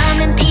 oh,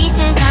 I'm in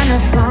pieces on the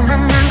floor. My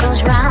mind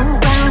goes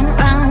round, round,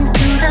 round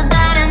to the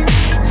bottom.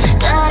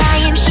 God, I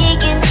am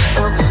shaking,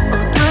 oh,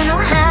 oh, don't know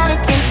how to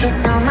take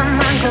this on. My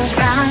mind goes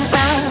round,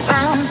 round,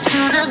 round to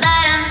the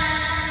bottom.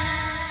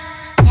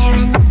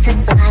 Staring at the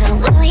bottom,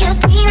 will you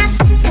be my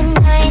friend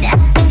tonight?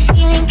 I've been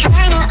feeling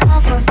kinda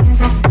awful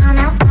since I found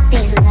out about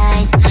these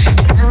lies.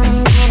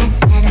 Drowning in a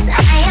sadness I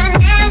have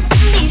never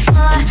seen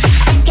before.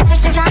 I gotta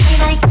survive,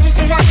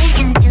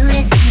 can do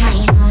this on my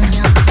own.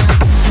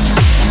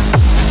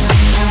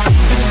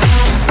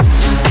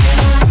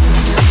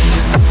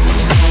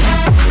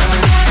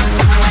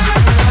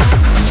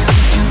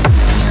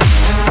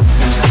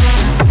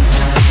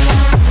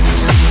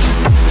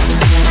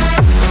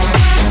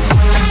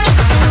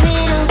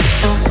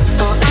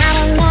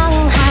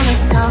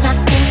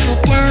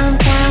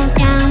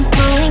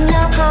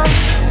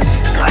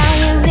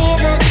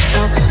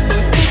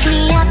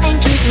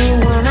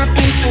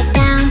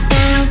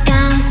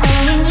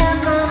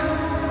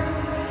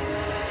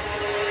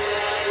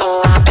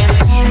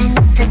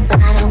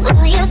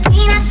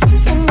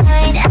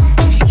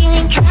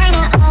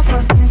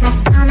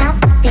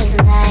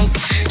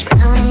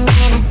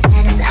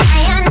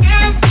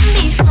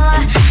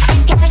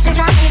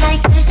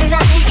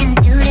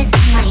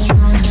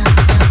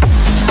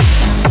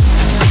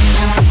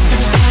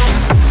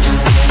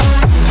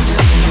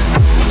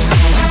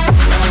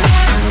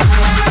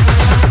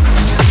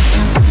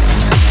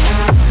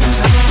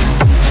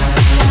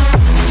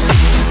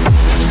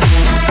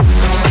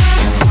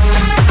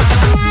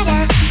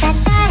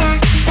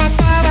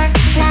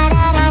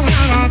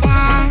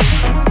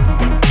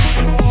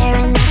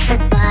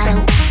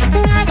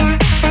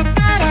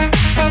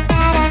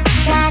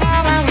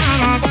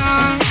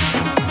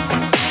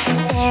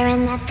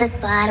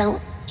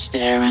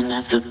 Staring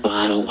at the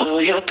bottle,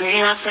 will you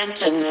be my friend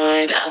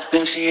tonight? I've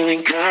been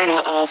feeling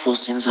kinda awful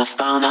since I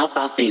found out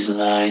about these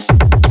lies.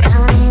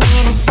 Drowning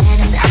in a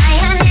sadness I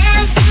have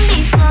never seen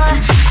before.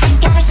 I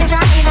gotta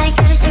survive,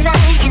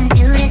 can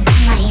do this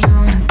on my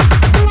own.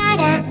 La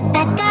da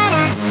da da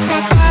da da da da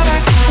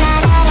la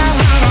da da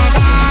da da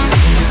da.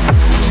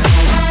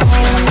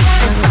 Staring at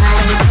the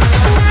bottle,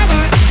 la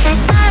da da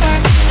da da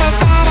da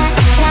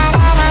da la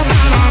da da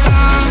da da.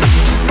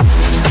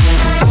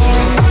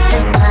 Staring at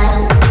the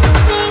bottle.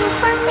 Sing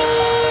for me,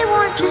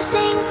 won't you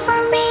sing for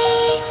me?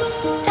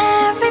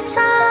 Every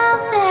time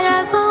that I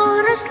go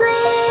to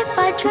sleep, I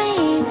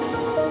dream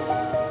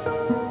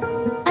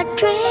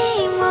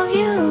of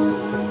you.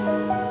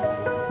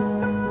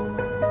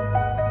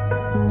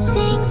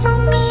 Sing for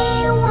me,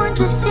 won't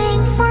you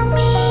sing for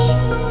me?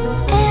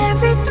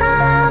 Every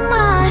time I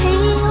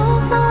hear your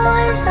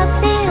voice, I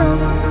feel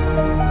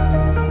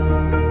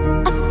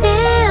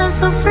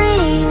so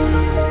free.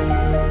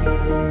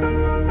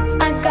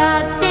 I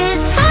got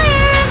this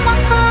fire in my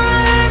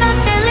heart, I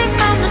feel it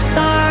from the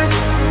start.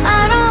 I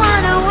don't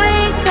wanna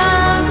wake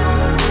up.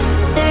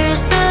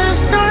 There's the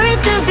story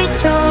to be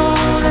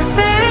told, a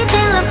fairy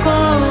tale of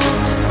gold.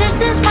 This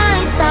is my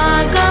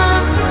saga.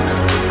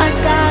 I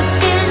got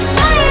this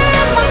fire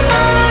in my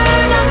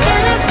heart, I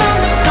feel it from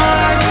the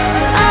start.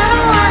 I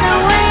don't wanna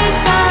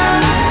wake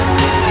up.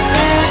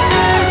 There's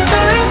the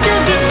story to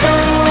be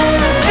told,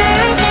 a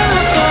fairy tale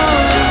of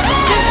gold.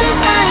 This is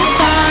my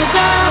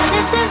saga.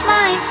 This is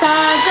my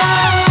saga.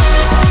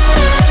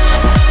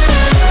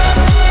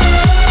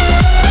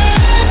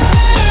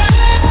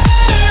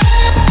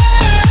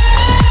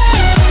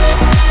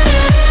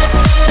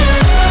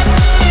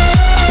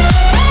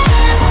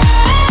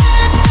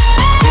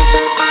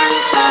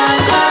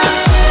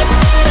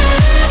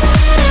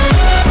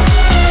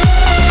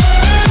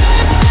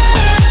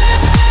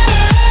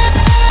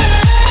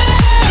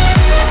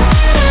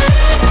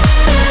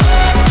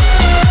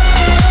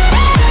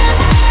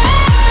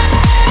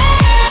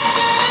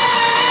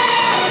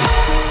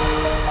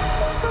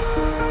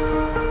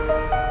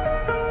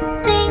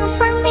 Sing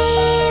for me,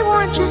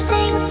 won't you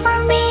sing for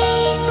me?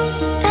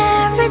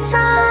 Every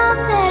time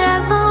that I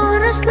go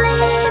to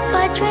sleep, I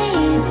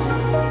dream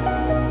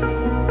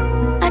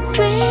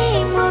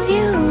of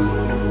you.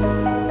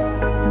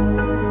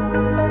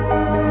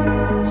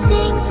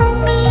 Sing for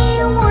me,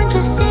 won't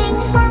you sing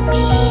for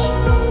me?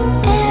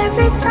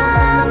 Every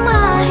time I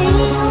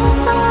hear your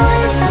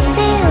voice, I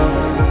feel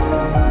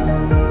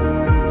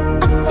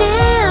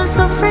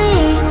so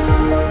free.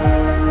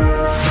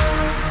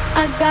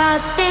 I got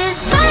this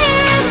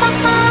fire in my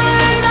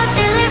heart, I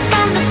feel it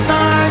from the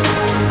start.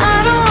 I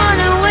don't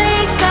wanna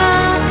wake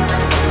up.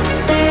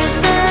 There's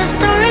the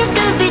story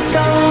to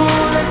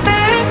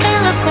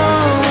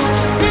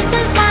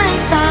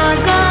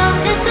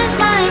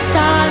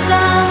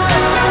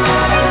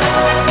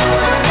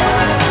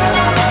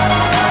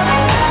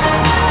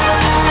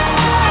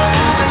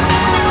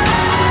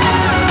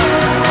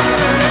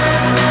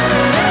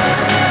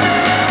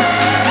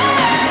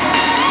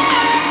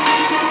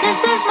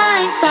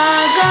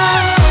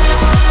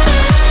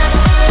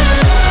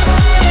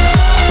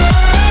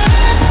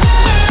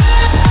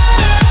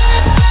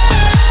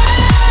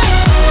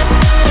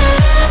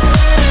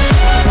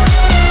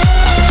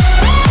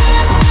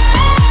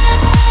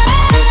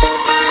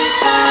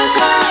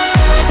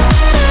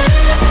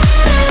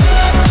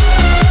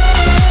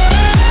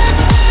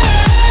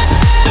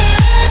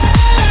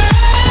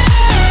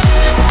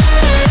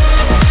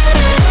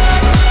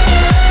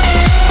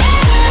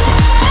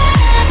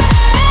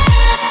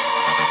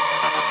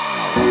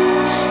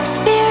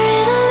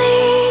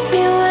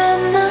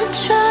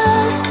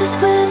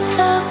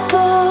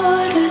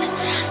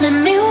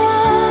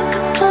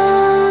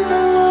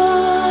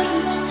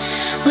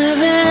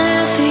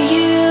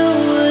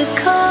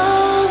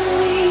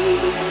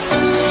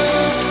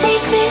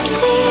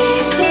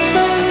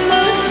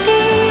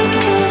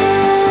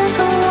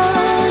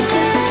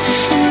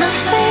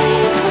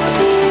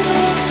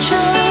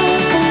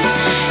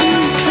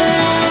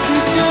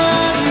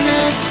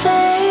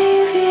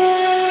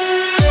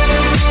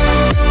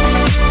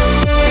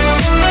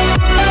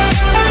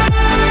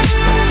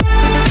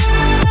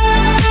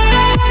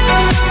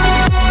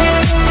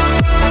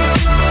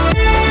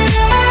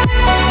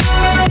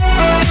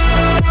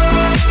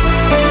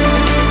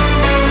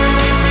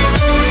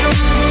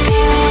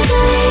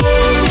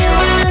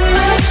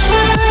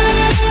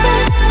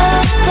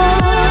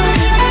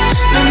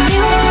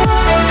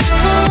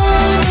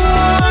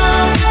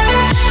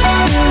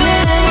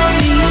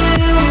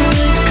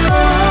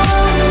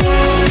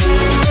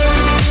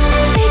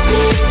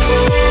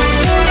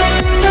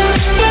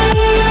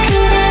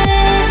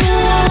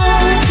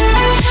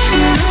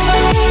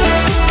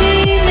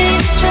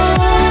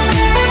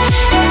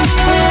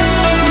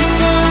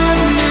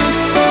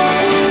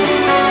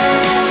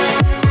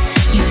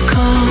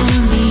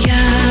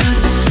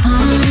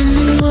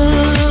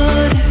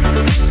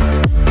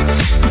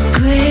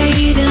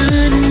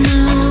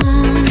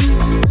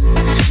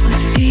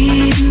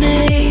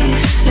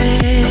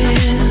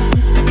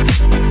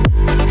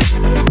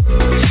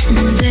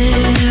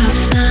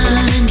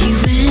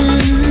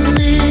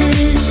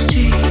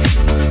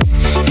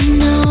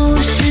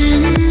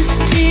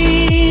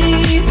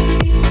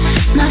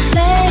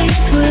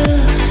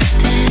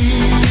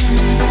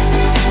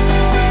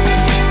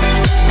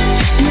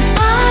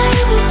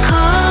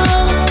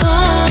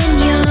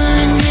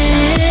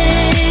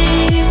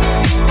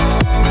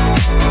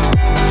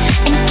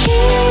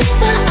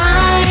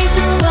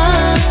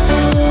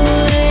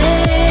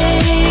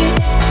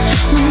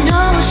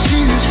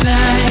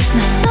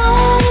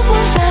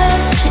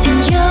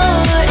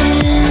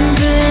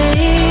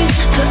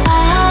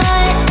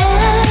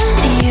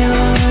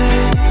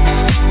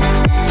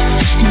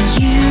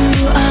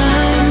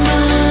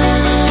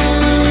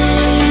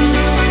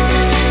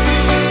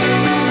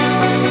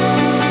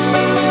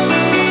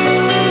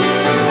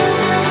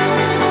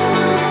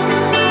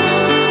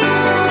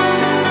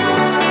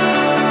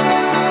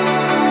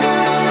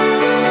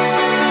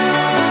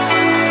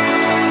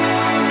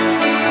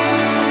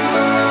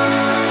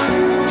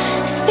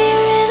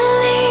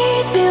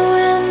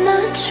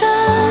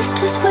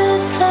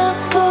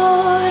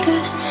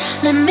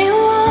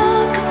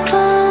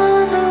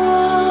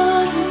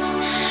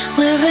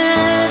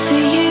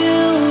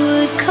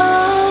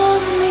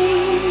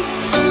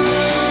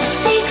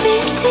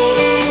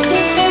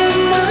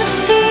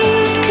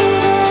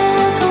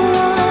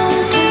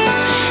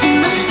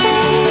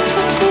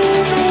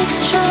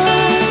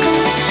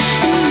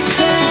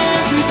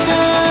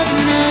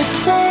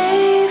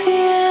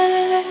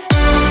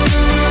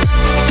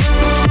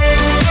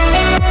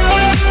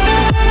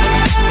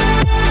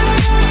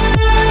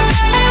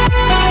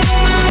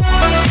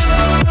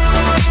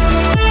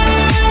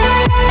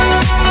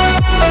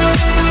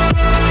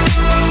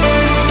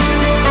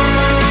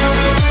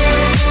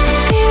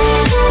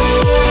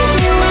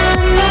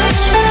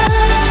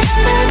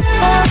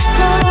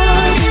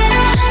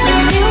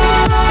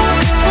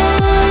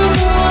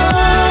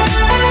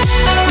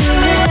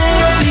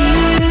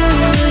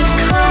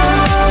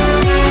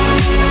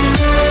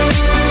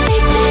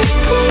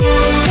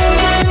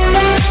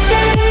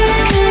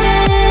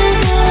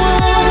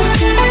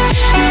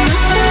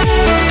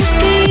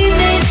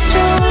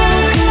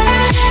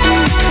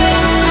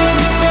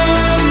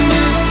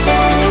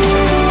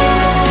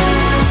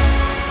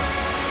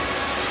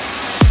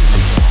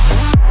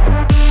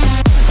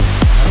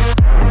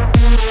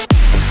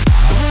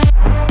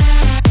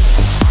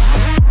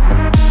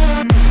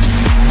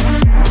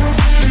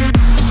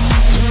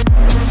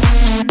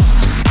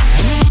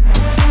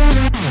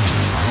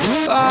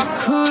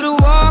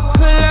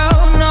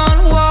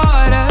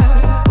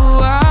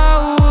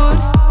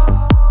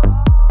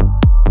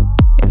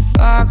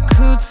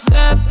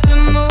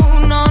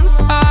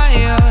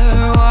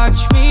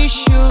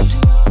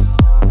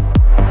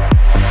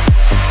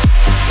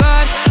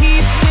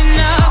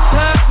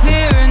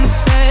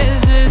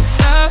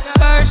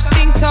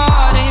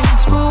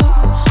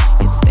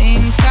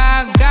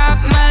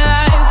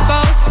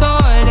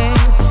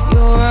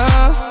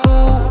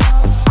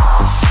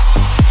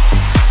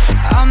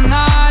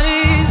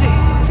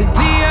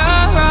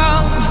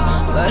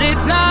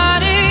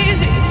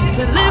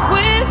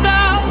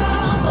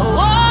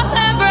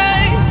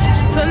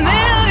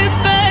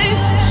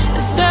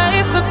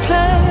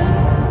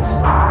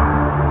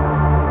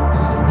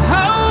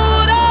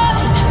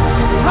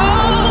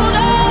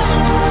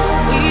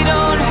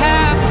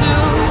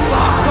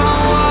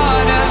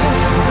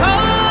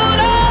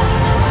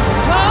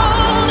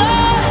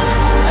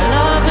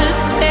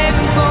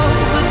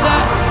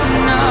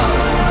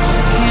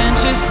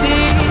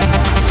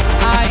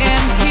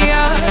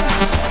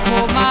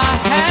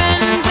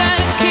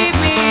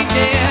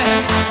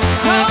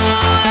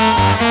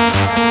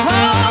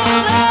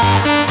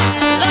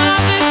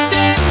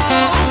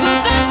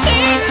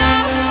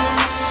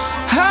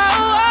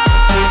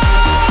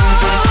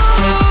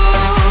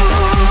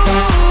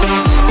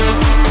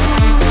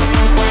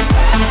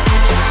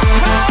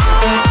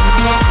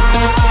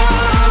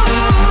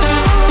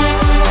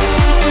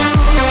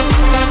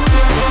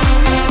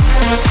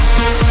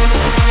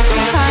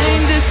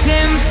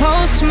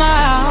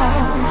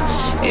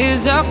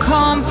is a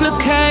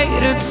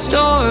complicated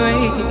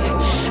story,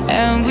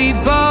 and we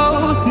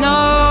both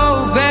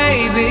know,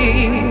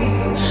 baby,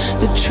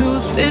 the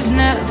truth is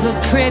never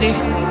pretty.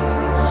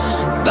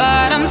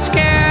 But I'm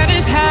scared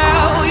as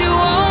hell you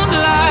won't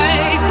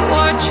like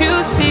what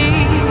you see.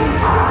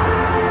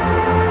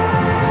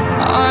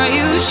 Are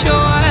you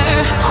sure